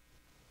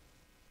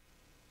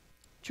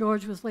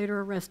 George was later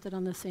arrested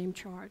on the same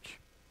charge.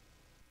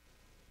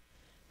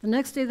 The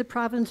next day, the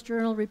Providence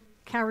Journal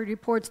carried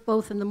reports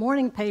both in the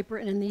morning paper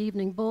and in the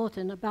evening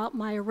bulletin about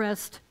my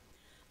arrest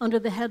under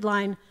the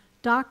headline,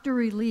 "Doctor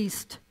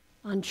Released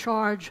on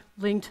Charge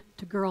Linked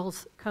to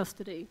Girls'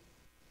 Custody."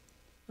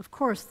 Of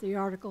course, the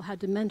article had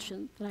to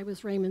mention that I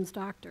was Raymond's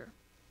doctor.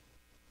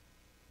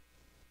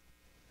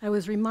 I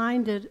was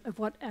reminded of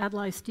what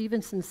Adlai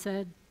Stevenson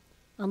said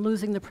on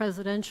losing the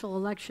presidential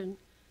election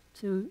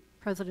to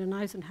President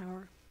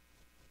Eisenhower.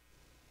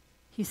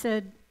 He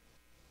said,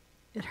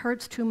 "It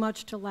hurts too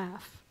much to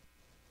laugh,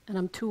 and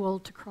I'm too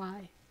old to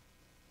cry."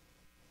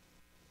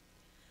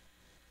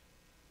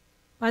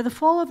 By the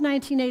fall of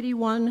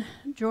 1981,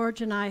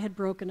 George and I had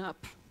broken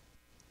up.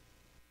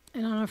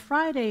 And on a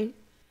Friday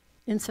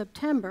in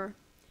September,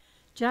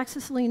 Jack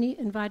Cicilline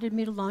invited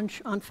me to lunch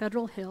on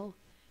Federal Hill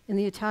in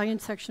the Italian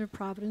section of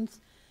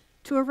Providence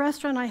to a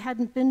restaurant I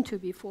hadn't been to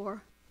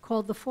before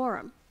called The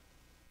Forum.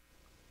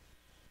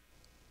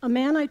 A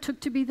man I took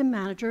to be the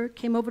manager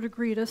came over to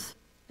greet us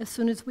as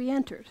soon as we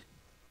entered.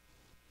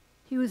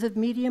 He was of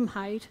medium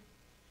height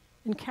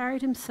and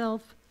carried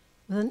himself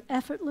with an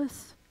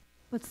effortless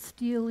but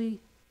steely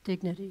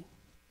dignity.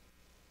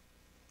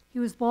 He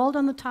was bald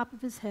on the top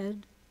of his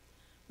head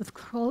with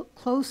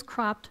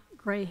close-cropped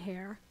gray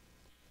hair.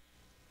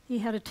 He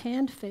had a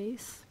tanned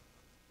face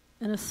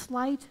and a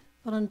slight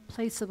but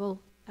unplaceable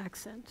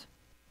accent.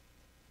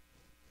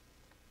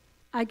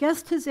 I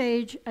guessed his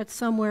age at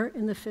somewhere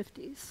in the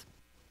 50s.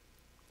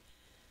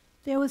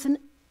 There was an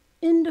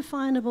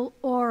indefinable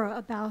aura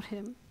about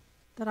him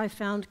that I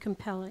found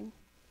compelling.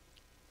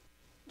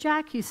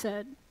 "Jack," he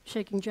said,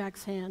 shaking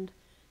Jack's hand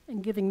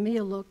and giving me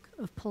a look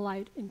of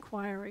polite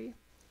inquiry,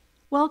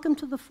 "welcome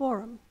to the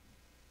Forum."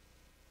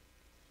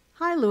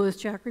 "Hi, Louis,"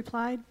 Jack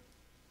replied.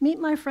 "Meet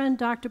my friend,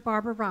 Dr.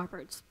 Barbara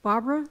Roberts.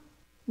 Barbara,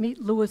 meet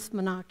Louis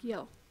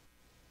Monacchio."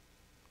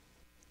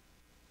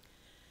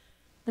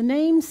 The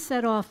name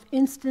set off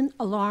instant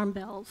alarm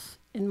bells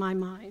in my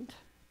mind.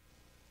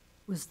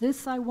 Was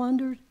this, I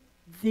wondered,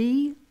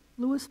 the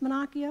Louis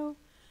Monacchio?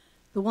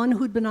 The one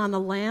who'd been on the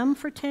lam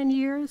for 10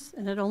 years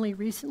and had only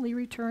recently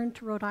returned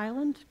to Rhode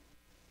Island?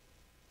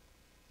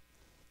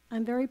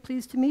 "I'm very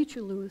pleased to meet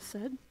you," Louis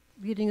said,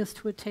 leading us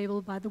to a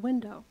table by the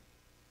window.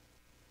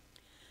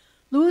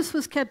 Louis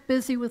was kept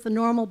busy with the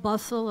normal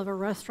bustle of a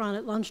restaurant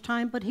at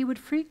lunchtime, but he would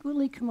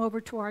frequently come over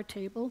to our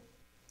table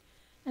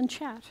and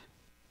chat.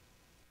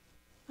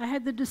 I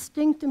had the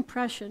distinct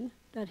impression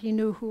that he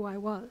knew who I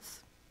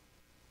was.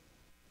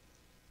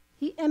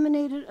 He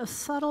emanated a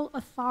subtle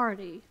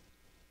authority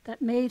that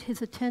made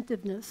his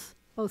attentiveness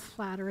both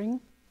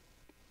flattering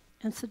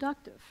and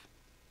seductive.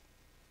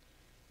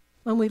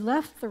 When we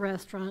left the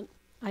restaurant,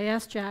 I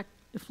asked Jack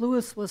if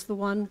Louis was the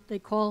one they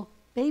call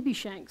Baby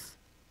Shanks.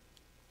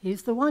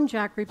 "He's the one,"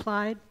 Jack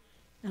replied,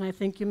 "and I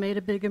think you made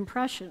a big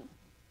impression."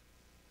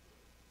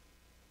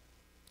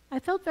 I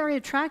felt very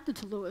attracted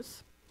to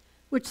Louis,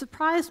 which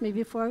surprised me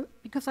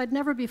because I'd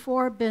never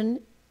before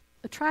been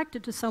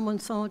attracted to someone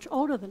so much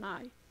older than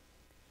I.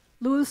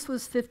 Louis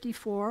was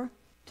 54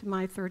 to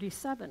my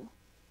 37.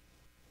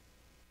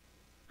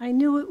 I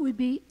knew it would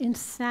be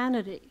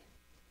insanity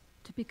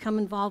to become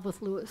involved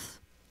with Louis,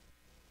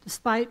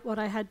 despite what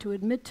I had to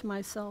admit to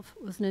myself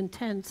was an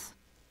intense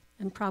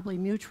and probably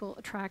mutual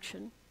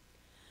attraction.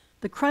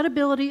 The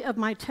credibility of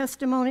my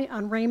testimony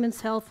on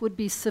Raymond's health would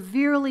be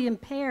severely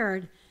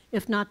impaired,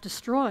 if not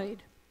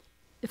destroyed,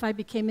 if I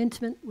became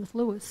intimate with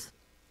Louis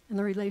and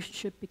the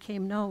relationship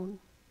became known.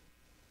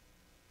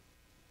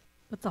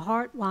 But the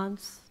heart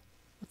wants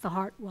what the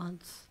heart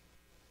wants.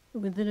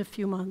 And within a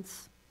few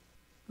months,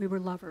 we were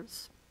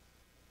lovers.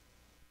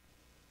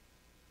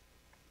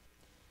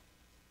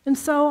 And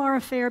so our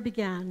affair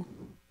began.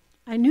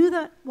 I knew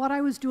that what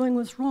I was doing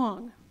was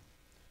wrong,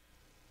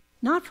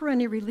 not for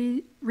any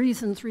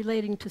reasons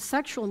relating to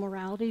sexual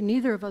morality,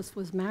 neither of us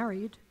was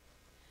married,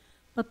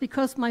 but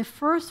because my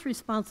first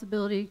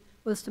responsibility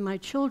was to my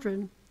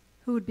children,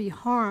 who would be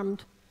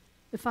harmed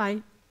if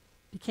I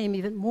became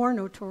even more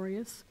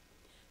notorious,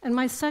 and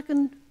my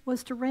second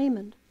was to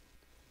Raymond,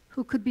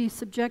 who could be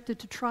subjected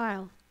to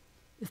trial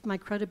if my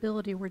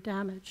credibility were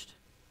damaged.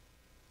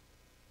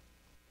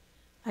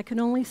 I can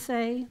only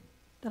say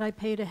that I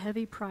paid a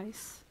heavy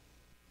price,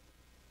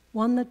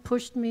 one that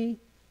pushed me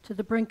to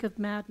the brink of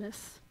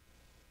madness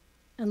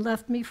and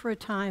left me for a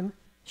time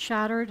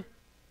shattered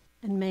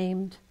and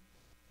maimed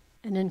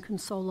and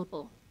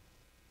inconsolable.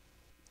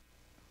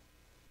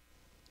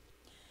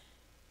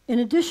 In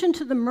addition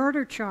to the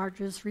murder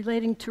charges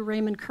relating to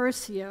Raymond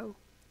Curcio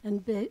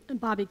and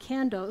Bobby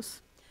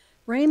Candos,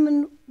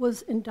 Raymond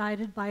was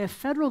indicted by a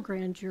federal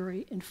grand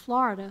jury in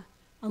Florida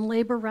on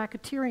labor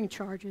racketeering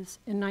charges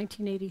in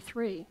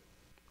 1983.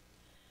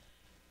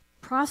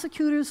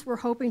 Prosecutors were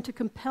hoping to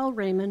compel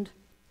Raymond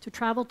to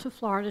travel to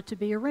Florida to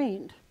be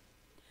arraigned.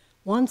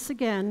 Once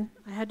again,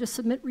 I had to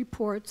submit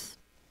reports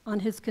on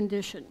his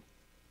condition.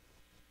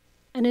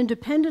 An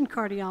independent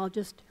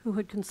cardiologist who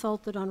had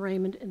consulted on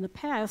Raymond in the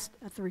past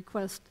at the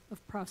request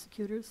of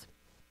prosecutors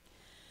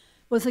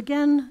was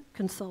again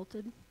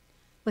consulted,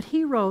 but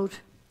he wrote,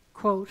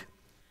 quote,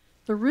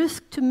 "The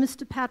risk to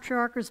Mr.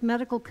 Patriarca's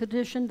medical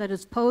condition that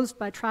is posed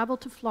by travel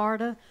to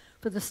Florida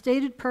for the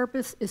stated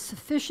purpose is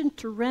sufficient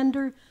to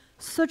render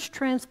such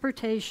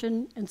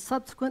transportation and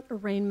subsequent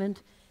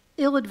arraignment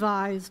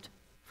ill-advised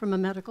from a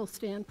medical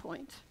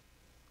standpoint."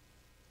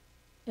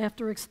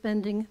 After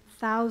expending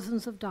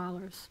thousands of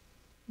dollars,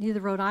 neither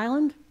Rhode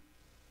Island,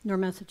 nor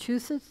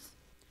Massachusetts,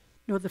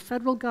 nor the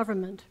federal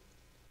government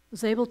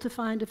was able to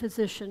find a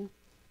physician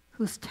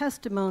whose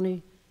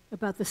testimony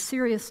about the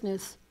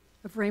seriousness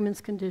of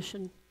Raymond's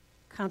condition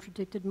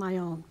contradicted my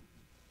own.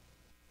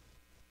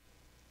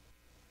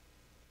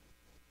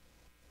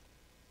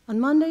 On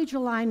Monday,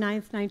 July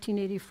 9th,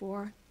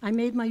 1984, I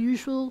made my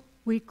usual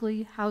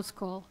weekly house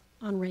call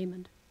on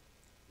Raymond.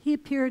 He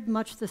appeared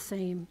much the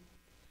same,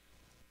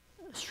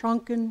 a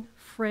shrunken,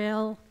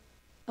 frail,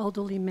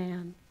 elderly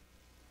man.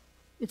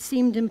 It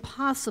seemed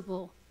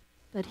impossible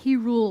that he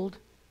ruled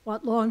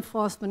what law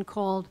enforcement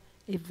called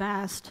a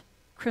vast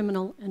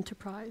criminal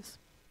enterprise.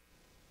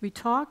 We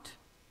talked,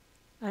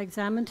 I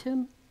examined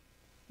him,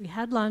 we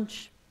had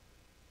lunch,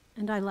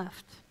 and I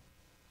left.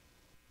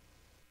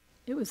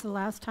 It was the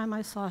last time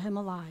I saw him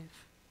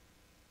alive.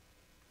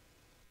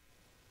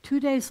 2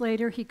 days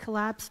later, he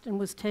collapsed and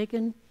was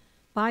taken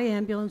by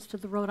ambulance to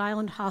the Rhode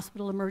Island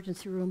Hospital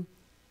emergency room,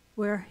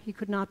 where he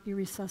could not be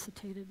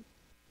resuscitated.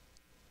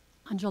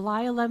 On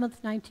July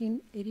 11th,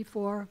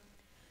 1984,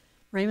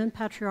 Raymond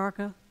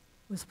Patriarca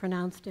was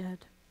pronounced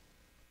dead.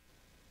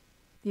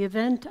 The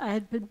event I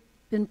had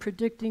been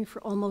predicting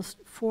for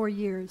almost 4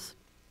 years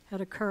had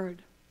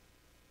occurred.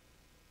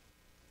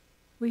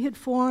 We had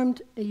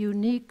formed a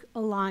unique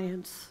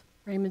alliance,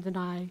 Raymond and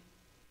I,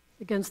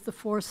 against the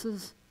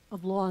forces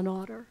of law and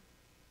order,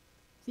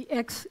 the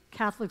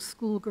ex-Catholic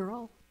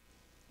schoolgirl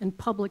and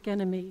public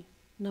enemy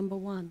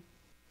 #1.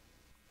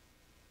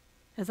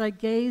 As I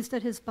gazed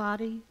at his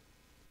body,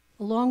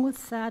 along with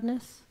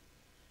sadness,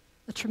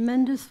 a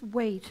tremendous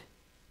weight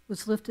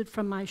was lifted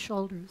from my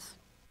shoulders.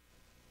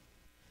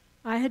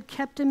 I had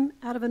kept him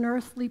out of an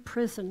earthly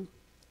prison,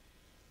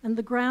 and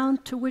the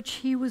ground to which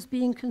he was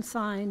being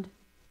consigned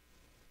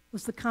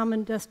was the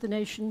common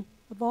destination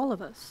of all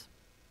of us.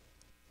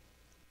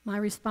 My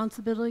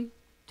responsibility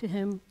to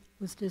him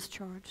was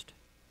discharged.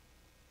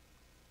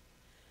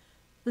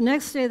 The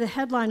next day, the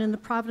headline in the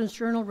Providence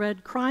Journal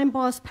read, "Crime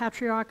Boss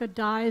Patriarca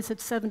Dies at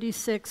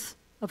 76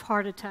 of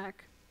Heart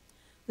Attack."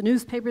 The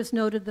newspapers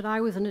noted that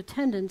I was in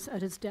attendance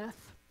at his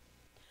death.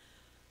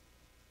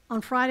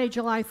 On Friday,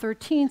 July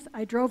 13th,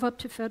 I drove up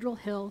to Federal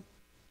Hill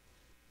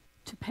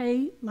to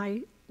pay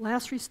my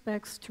last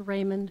respects to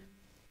Raymond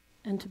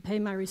and to pay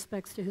my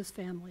respects to his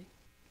family.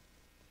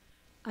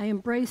 I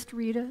embraced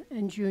Rita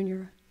and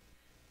Junior.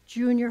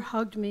 Junior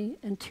hugged me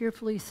and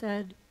tearfully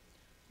said,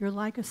 "You're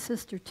like a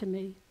sister to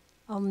me.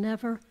 I'll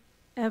never,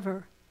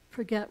 ever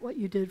forget what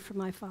you did for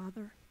my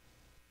father."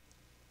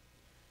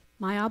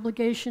 My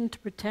obligation to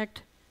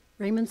protect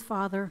Raymond's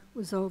father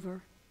was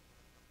over.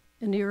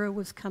 An era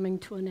was coming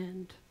to an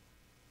end.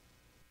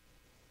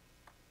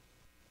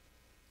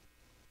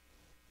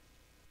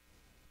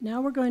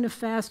 Now we're going to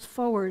fast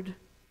forward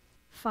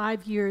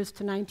 5 years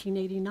to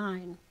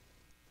 1989.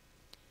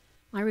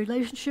 My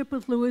relationship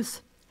with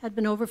Louis had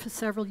been over for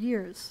several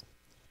years.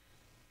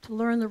 To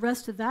learn the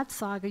rest of that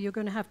saga, you're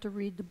going to have to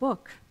read the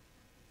book,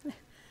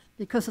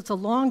 because it's a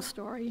long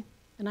story,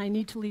 and I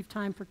need to leave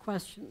time for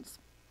questions.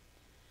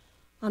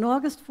 On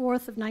August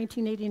 4th of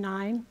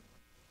 1989,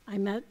 I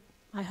met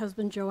my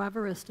husband, Joe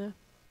Avarista,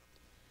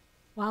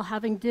 while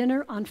having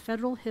dinner on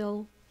Federal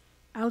Hill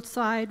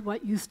outside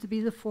what used to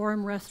be the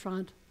Forum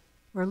restaurant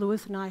where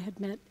Louis and I had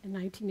met in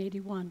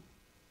 1981.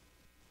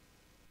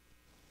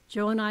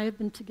 Joe and I have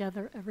been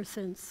together ever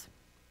since.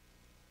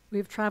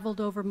 We've traveled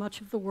over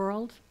much of the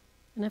world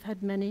and have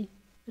had many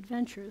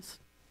adventures.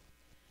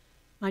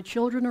 My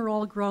children are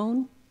all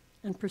grown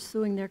and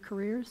pursuing their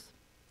careers.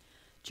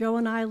 Joe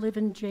and I live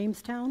in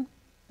Jamestown,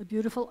 a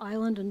beautiful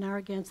island in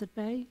Narragansett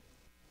Bay,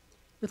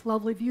 with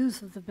lovely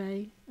views of the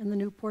bay and the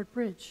Newport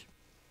Bridge.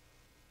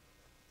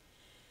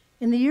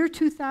 In the year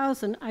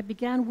 2000, I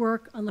began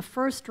work on the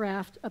first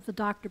draft of The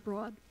Doctor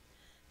Broad,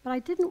 but I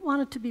didn't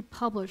want it to be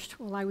published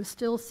while I was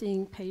still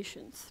seeing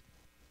patients.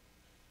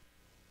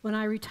 When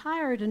I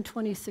retired in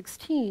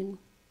 2016,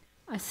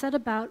 I set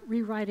about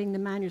rewriting the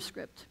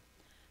manuscript.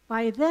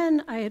 By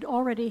then, I had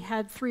already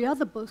had 3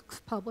 other books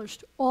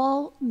published,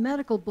 all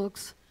medical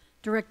books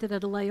directed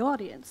at a lay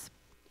audience.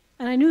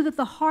 And I knew that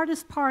the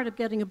hardest part of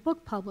getting a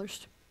book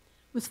published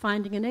was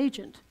finding an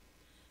agent,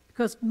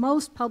 because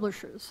most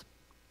publishers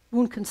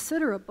won't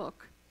consider a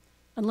book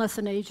unless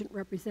an agent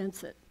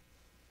represents it.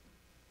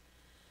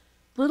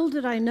 Little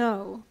did I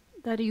know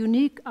that a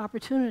unique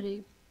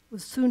opportunity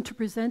was soon to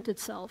present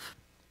itself,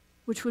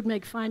 which would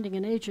make finding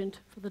an agent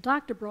for the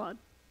Doctor Broad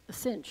a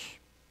cinch.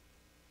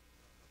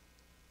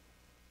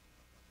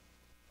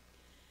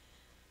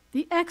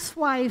 The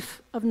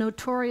ex-wife of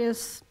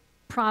notorious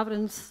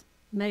Providence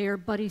Mayor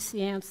Buddy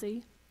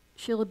Cianci,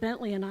 Sheila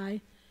Bentley, and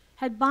I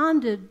had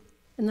bonded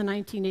in the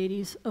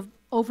 1980s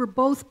over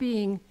both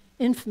being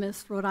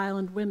infamous Rhode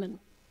Island women.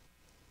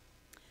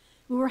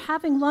 We were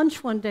having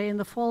lunch one day in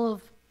the fall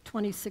of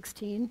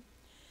 2016,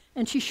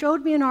 and she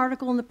showed me an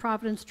article in the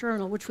Providence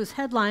Journal, which was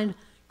headlined,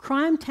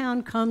 "Crime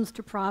Town Comes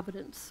to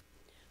Providence,"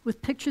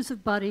 with pictures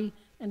of Buddy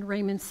and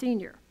Raymond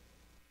Sr.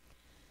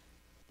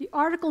 The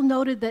article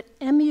noted that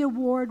Emmy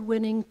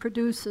Award-winning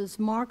producers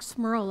Mark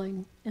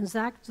Smerling and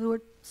Zach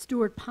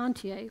Stewart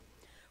Pontier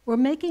were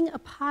making a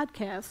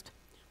podcast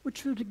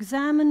which would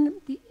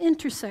examine the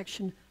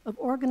intersection of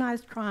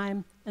organized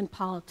crime and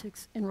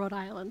politics in Rhode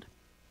Island.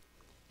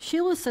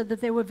 Sheila said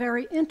that they were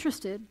very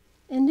interested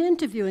in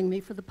interviewing me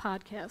for the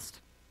podcast.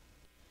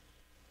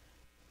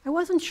 I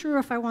wasn't sure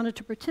if I wanted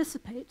to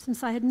participate,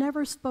 since I had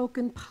never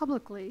spoken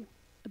publicly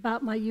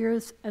about my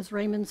years as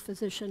Raymond's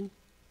physician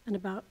and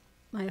about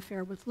my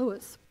affair with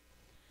Lewis.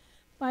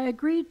 But I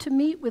agreed to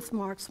meet with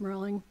Mark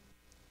Smerling,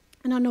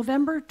 and on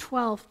November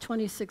 12,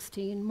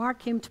 2016, Mark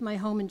came to my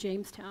home in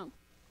Jamestown.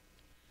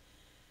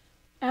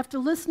 After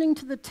listening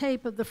to the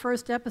tape of the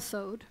first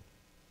episode,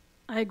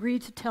 I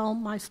agreed to tell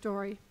my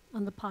story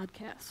on the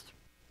podcast.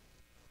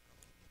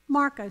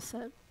 "Mark," I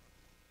said,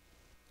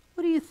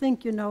 "what do you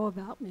think you know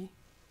about me?"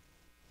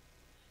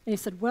 And he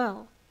said,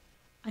 "Well,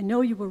 I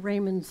know you were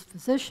Raymond's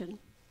physician."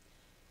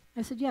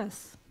 I said,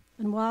 "Yes,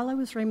 and while I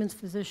was Raymond's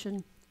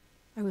physician,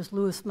 I was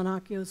Louis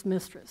Monacchio's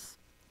mistress."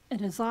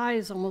 And his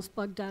eyes almost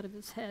bugged out of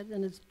his head,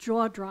 and his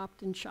jaw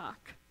dropped in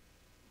shock.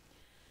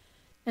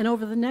 And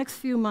over the next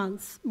few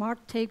months,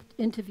 Mark taped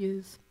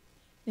interviews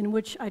in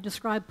which I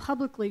described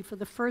publicly for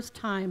the first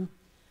time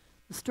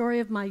the story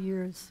of my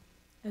years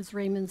as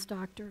Raymond's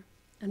doctor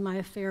and my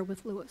affair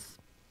with Lewis.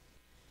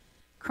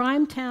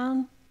 Crime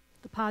Town,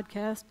 the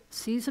podcast,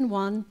 Season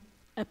 1,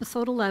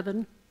 Episode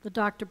 11, The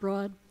Doctor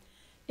Broad,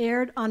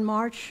 aired on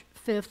March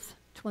 5th,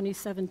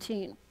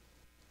 2017.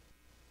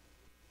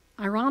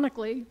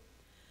 Ironically,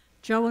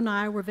 Joe and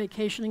I were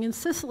vacationing in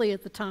Sicily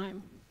at the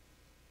time.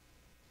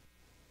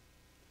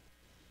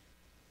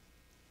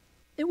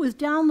 It was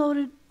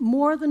downloaded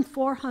more than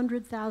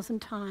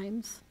 400,000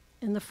 times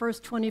in the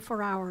first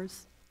 24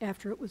 hours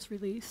after it was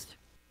released.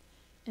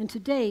 And to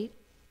date,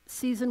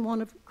 Season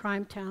 1 of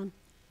Crime Town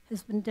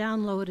has been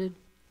downloaded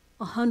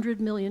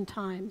 100 million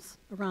times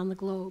around the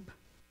globe.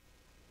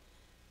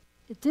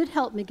 It did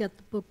help me get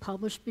the book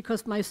published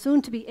because my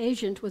soon-to-be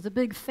agent was a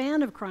big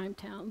fan of Crime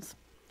Towns.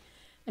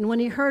 And when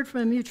he heard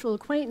from a mutual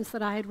acquaintance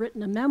that I had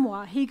written a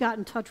memoir, he got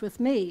in touch with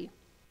me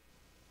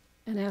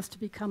and asked to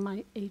become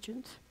my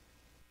agent.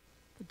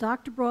 The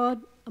Doctor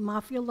Broad, A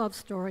Mafia Love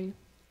Story,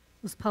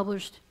 was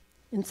published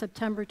in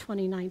September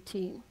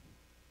 2019.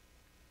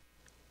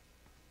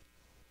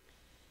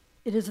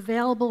 It is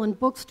available in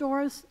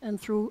bookstores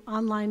and through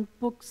online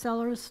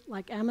booksellers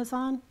like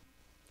Amazon.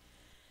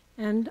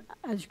 And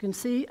as you can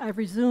see, I've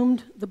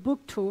resumed the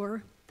book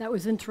tour that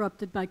was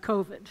interrupted by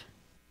COVID.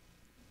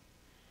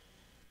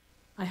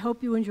 I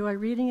hope you enjoy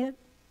reading it,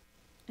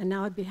 and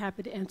now I'd be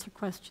happy to answer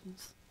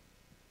questions.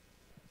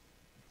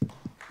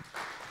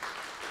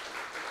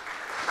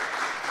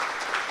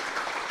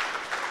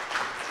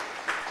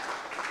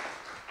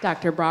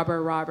 Dr.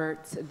 Barbara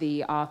Roberts,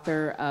 the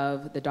author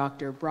of The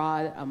Doctor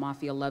Broad, A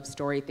Mafia Love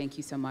Story, thank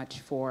you so much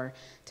for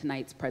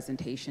tonight's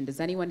presentation. Does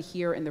anyone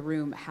here in the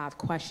room have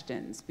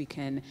questions? We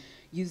can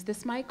use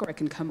this mic, or I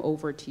can come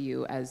over to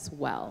you as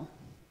well.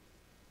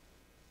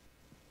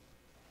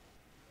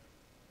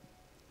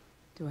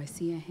 Do I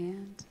see a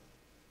hand?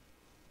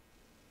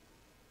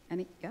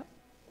 Any? Yep.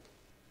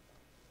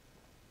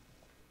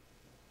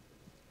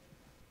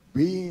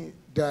 Being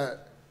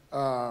that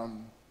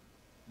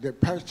the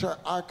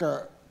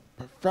Patriarca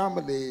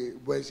family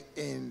was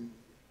in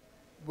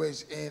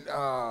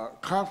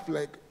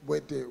conflict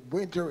with the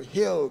Winter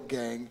Hill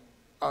gang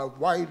of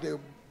Whitey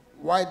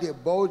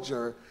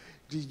Bulger,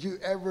 did you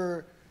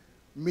ever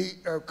meet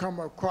or come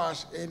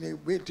across any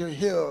Winter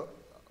Hill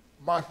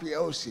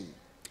mafiosi?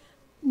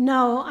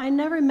 No, I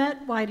never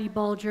met Whitey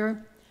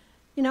Bulger.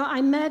 You know,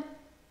 I met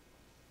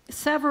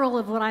several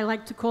of what I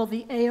like to call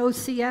the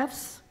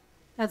AOCFs.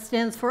 That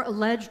stands for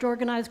Alleged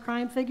Organized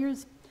Crime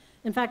Figures.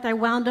 In fact, I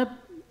wound up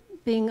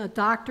being a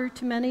doctor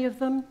to many of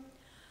them.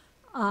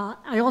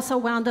 I also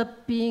wound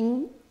up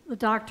being the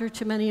doctor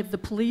to many of the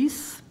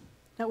police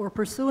that were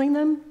pursuing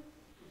them.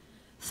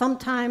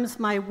 Sometimes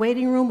my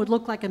waiting room would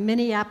look like a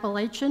mini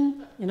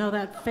Appalachian, you know,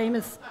 that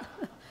famous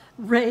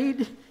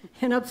raid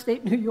in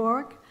upstate New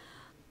York.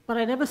 But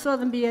I never saw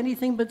them be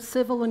anything but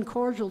civil and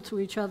cordial to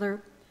each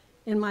other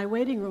in my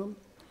waiting room.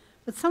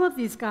 But some of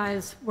these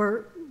guys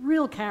were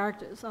real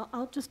characters.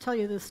 I'll just tell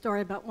you this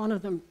story about one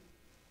of them.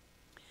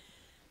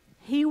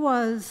 He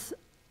was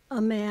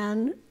a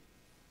man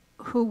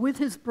who, with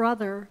his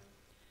brother,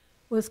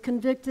 was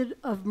convicted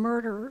of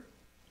murder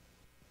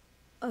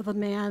of a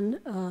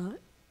man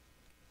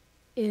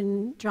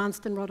in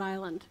Johnston, Rhode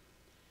Island.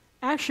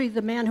 Actually,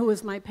 the man who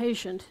was my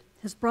patient,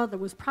 his brother,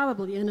 was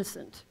probably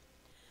innocent.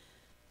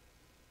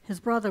 His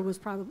brother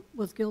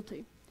was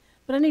guilty.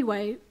 But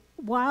anyway,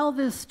 while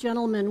this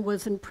gentleman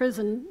was in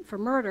prison for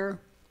murder,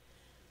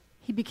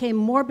 he became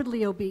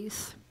morbidly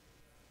obese,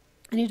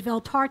 and he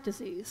developed heart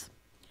disease.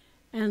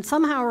 And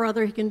somehow or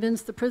other, he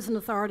convinced the prison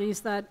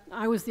authorities that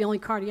I was the only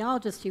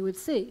cardiologist he would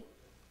see.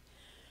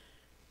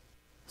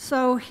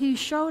 So he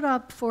showed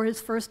up for his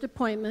first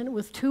appointment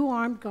with 2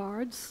 armed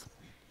guards,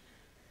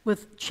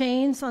 with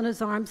chains on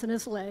his arms and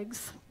his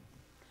legs.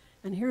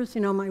 And here's,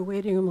 you know, my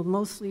waiting room of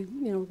mostly,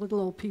 you know, little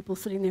old people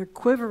sitting there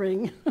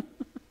quivering.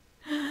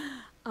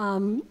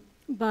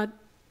 But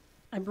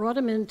I brought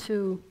him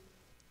into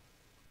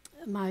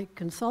my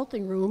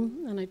consulting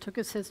room, and I took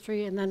his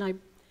history, and then I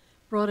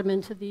brought him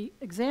into the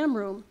exam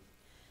room.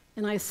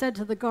 And I said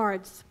to the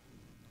guards,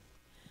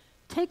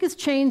 "Take his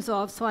chains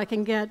off so I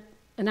can get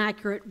an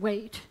accurate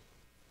weight."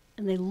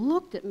 And they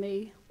looked at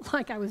me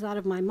like I was out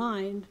of my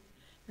mind,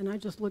 and I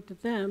just looked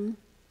at them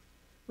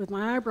with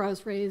my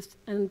eyebrows raised,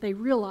 and they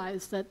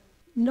realized that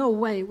no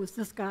way was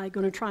this guy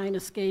going to try and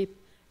escape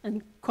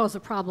and cause a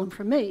problem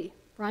for me,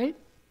 right?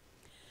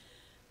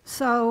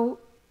 So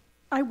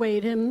I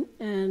weighed him,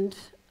 and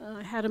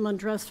I had him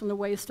undressed from the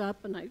waist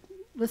up, and I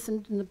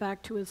listened in the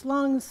back to his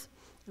lungs,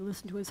 I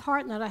listened to his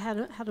heart, and then I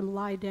had him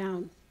lie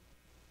down.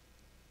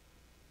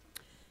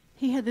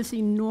 He had this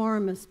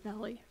enormous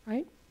belly,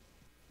 right?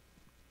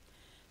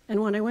 And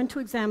when I went to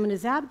examine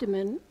his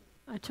abdomen,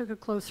 I took a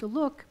closer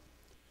look,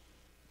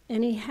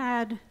 and he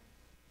had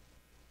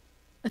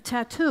a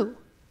tattoo.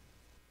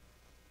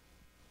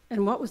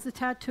 And what was the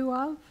tattoo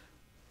of?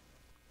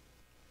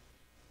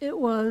 It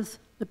was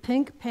the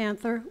Pink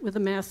Panther with a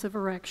massive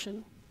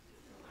erection.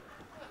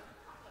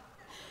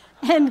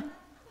 And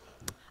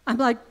I'm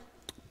like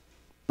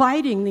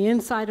biting the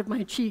inside of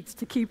my cheeks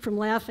to keep from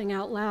laughing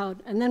out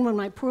loud. And then when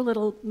my poor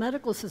little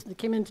medical assistant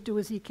came in to do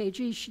his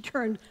EKG, she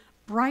turned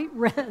bright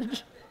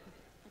red.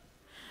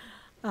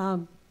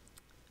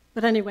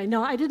 But anyway,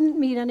 no, I didn't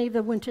meet any of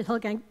the Winter Hill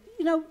gang.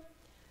 You know,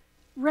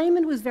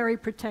 Raymond was very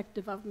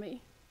protective of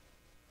me.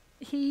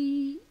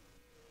 He,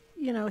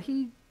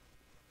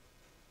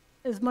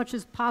 as much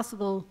as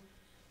possible,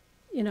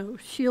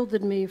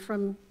 shielded me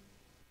from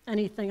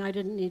anything I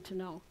didn't need to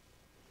know.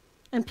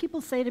 And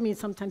people say to me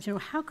sometimes,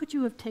 how could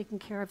you have taken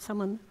care of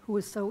someone who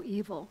was so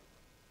evil?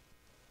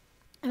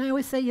 And I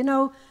always say,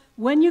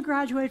 when you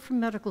graduate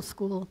from medical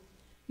school,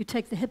 you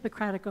take the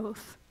Hippocratic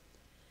Oath.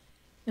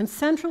 And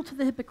central to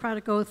the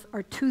Hippocratic Oath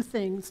are 2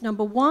 things.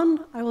 Number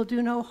 1, I will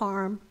do no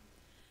harm.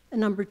 And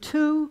number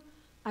 2,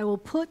 I will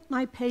put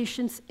my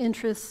patients'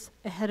 interests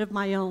ahead of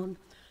my own.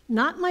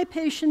 Not my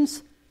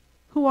patients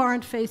who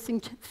aren't facing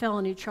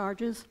felony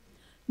charges,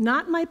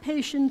 not my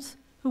patients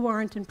who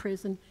aren't in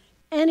prison.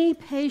 Any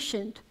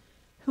patient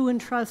who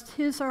entrusts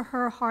his or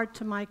her heart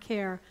to my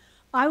care,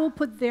 I will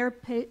put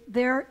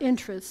their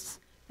interests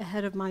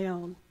ahead of my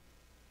own.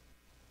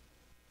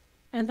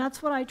 And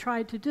that's what I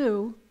tried to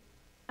do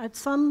at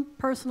some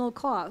personal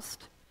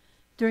cost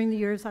during the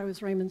years I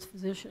was Raymond's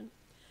physician.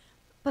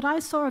 But I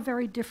saw a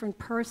very different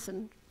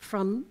person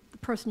from the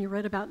person you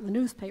read about in the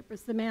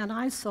newspapers. The man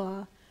I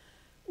saw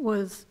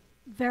was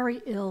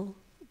very ill,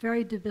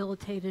 very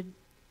debilitated,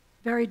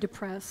 very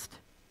depressed.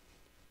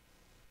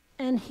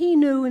 And he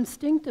knew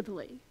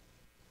instinctively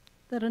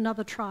that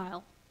another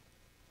trial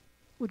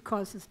would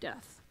cause his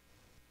death.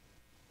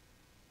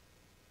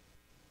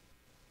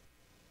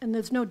 And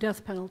there's no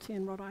death penalty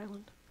in Rhode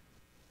Island.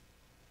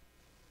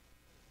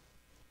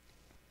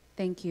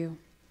 Thank you.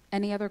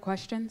 Any other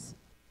questions?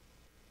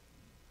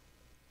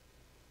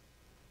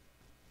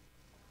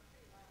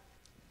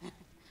 It's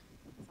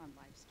on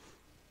live stream.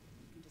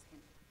 You can just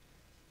hand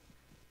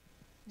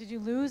it. Did you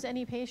lose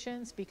any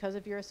patients because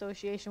of your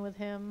association with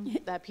him,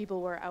 that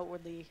people were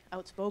outwardly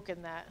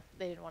outspoken that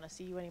they didn't want to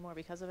see you anymore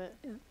because of it?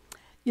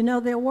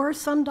 There were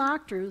some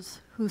doctors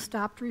who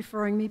stopped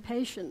referring me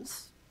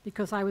patients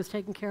because I was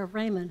taking care of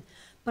Raymond.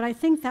 But I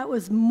think that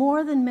was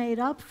more than made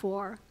up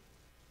for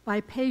by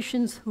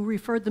patients who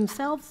referred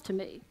themselves to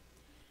me.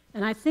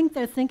 And I think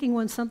they're thinking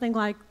when something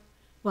like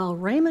Well,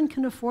 Raymond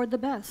can afford the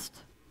best.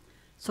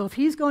 So if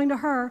he's going to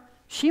her,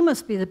 she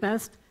must be the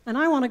best, and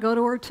I want to go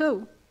to her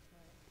too.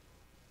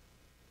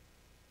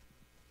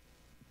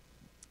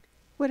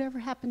 Whatever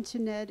happened to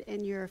Ned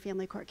in your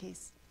family court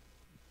case?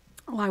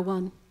 Oh, I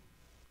won.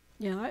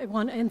 Yeah, I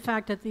won. In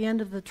fact, at the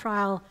end of the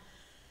trial,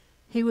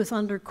 he was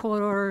under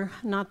court order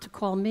not to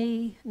call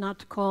me, not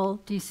to call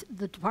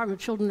the Department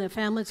of Children and their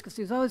Families, because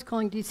he was always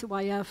calling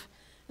DCYF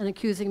and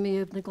accusing me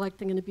of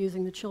neglecting and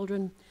abusing the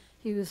children.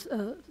 He was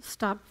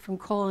stopped from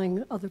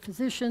calling other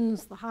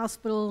physicians, the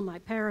hospital, my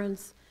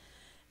parents,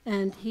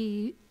 and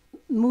he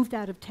moved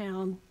out of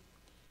town.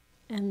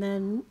 And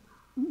then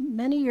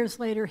many years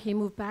later, he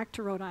moved back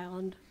to Rhode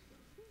Island,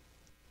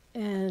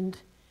 and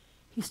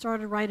he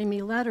started writing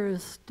me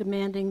letters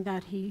demanding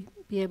that he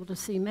be able to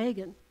see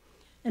Megan.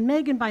 And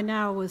Megan by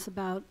now was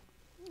about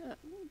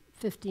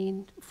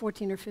 14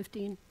 or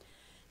 15.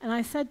 And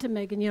I said to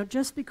Megan, you know,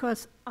 just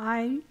because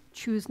I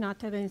choose not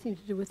to have anything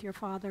to do with your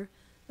father,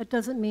 that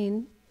doesn't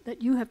mean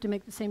that you have to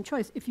make the same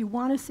choice. If you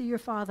want to see your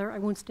father, I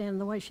won't stand in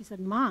the way. She said,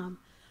 Mom,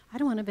 I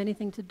don't want to have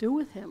anything to do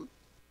with him.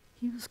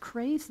 He was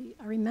crazy.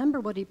 I remember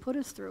what he put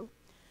us through.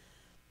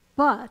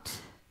 But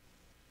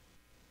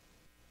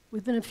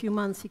within a few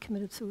months, he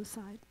committed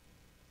suicide.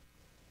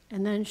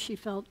 And then she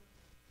felt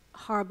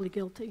horribly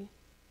guilty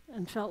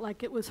and felt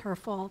like it was her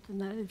fault,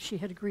 and that if she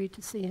had agreed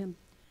to see him,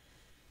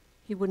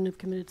 he wouldn't have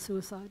committed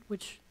suicide,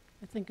 which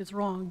I think is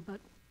wrong,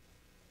 but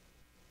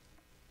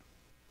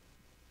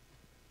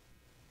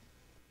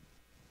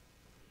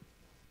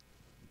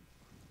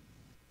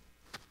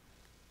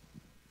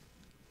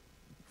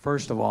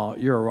first of all,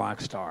 you're a rock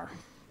star.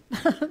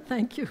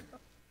 thank you.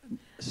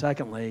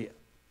 Secondly,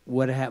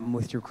 what happened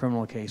with your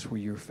criminal case where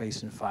you were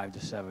facing 5 to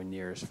 7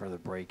 years for the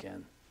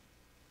break-in?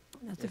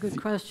 That's a good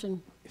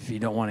question. If you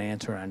don't want to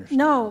answer, I understand.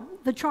 No,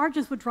 the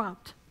charges were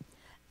dropped.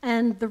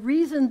 And the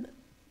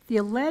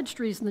alleged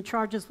reason the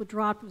charges were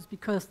dropped was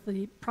because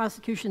the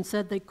prosecution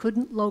said they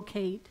couldn't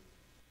locate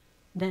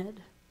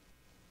Ned.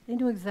 They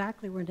knew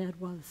exactly where Ned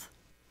was.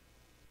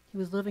 He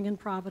was living in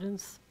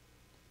Providence,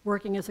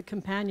 working as a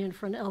companion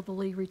for an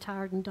elderly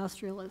retired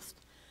industrialist.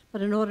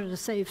 But in order to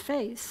save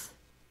face,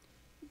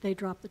 they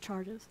dropped the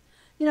charges.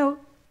 You know,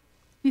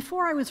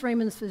 before I was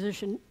Raymond's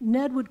physician,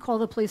 Ned would call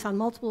the police on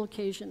multiple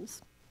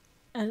occasions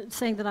and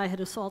saying that I had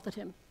assaulted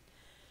him.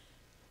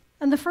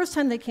 And the first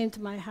time they came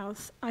to my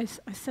house, I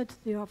said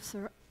to the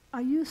officer,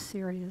 are you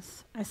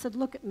serious? I said,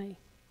 look at me.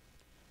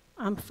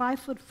 I'm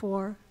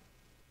 5'4",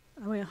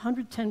 I weigh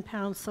 110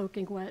 pounds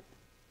soaking wet.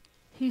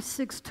 He's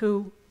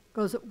 6'2",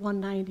 goes at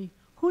 190.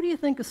 Who do you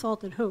think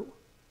assaulted who?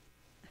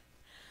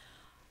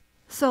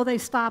 So they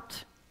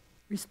stopped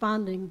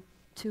responding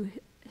to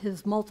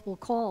his multiple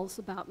calls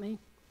about me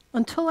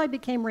until I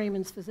became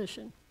Raymond's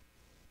physician.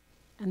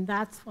 And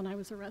that's when I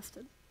was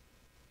arrested.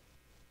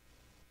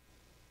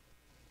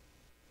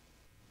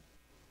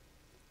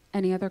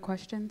 Any other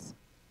questions?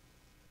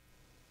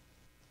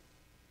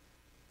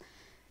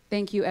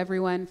 Thank you,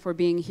 everyone, for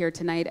being here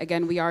tonight.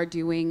 Again, we are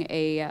doing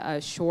a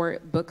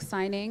short book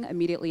signing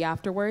immediately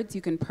afterwards.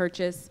 You can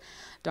purchase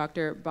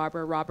Dr.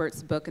 Barbara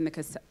Roberts' book in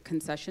the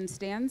concession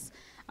stands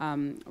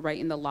right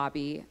in the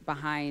lobby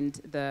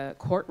behind the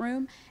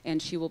courtroom,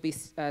 and she will be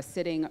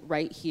sitting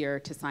right here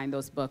to sign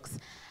those books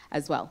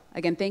as well.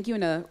 Again, thank you,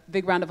 and a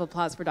big round of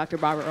applause for Dr.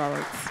 Barbara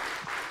Roberts.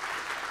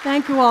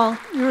 Thank you all.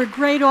 You're a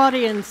great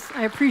audience.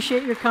 I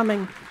appreciate your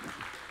coming.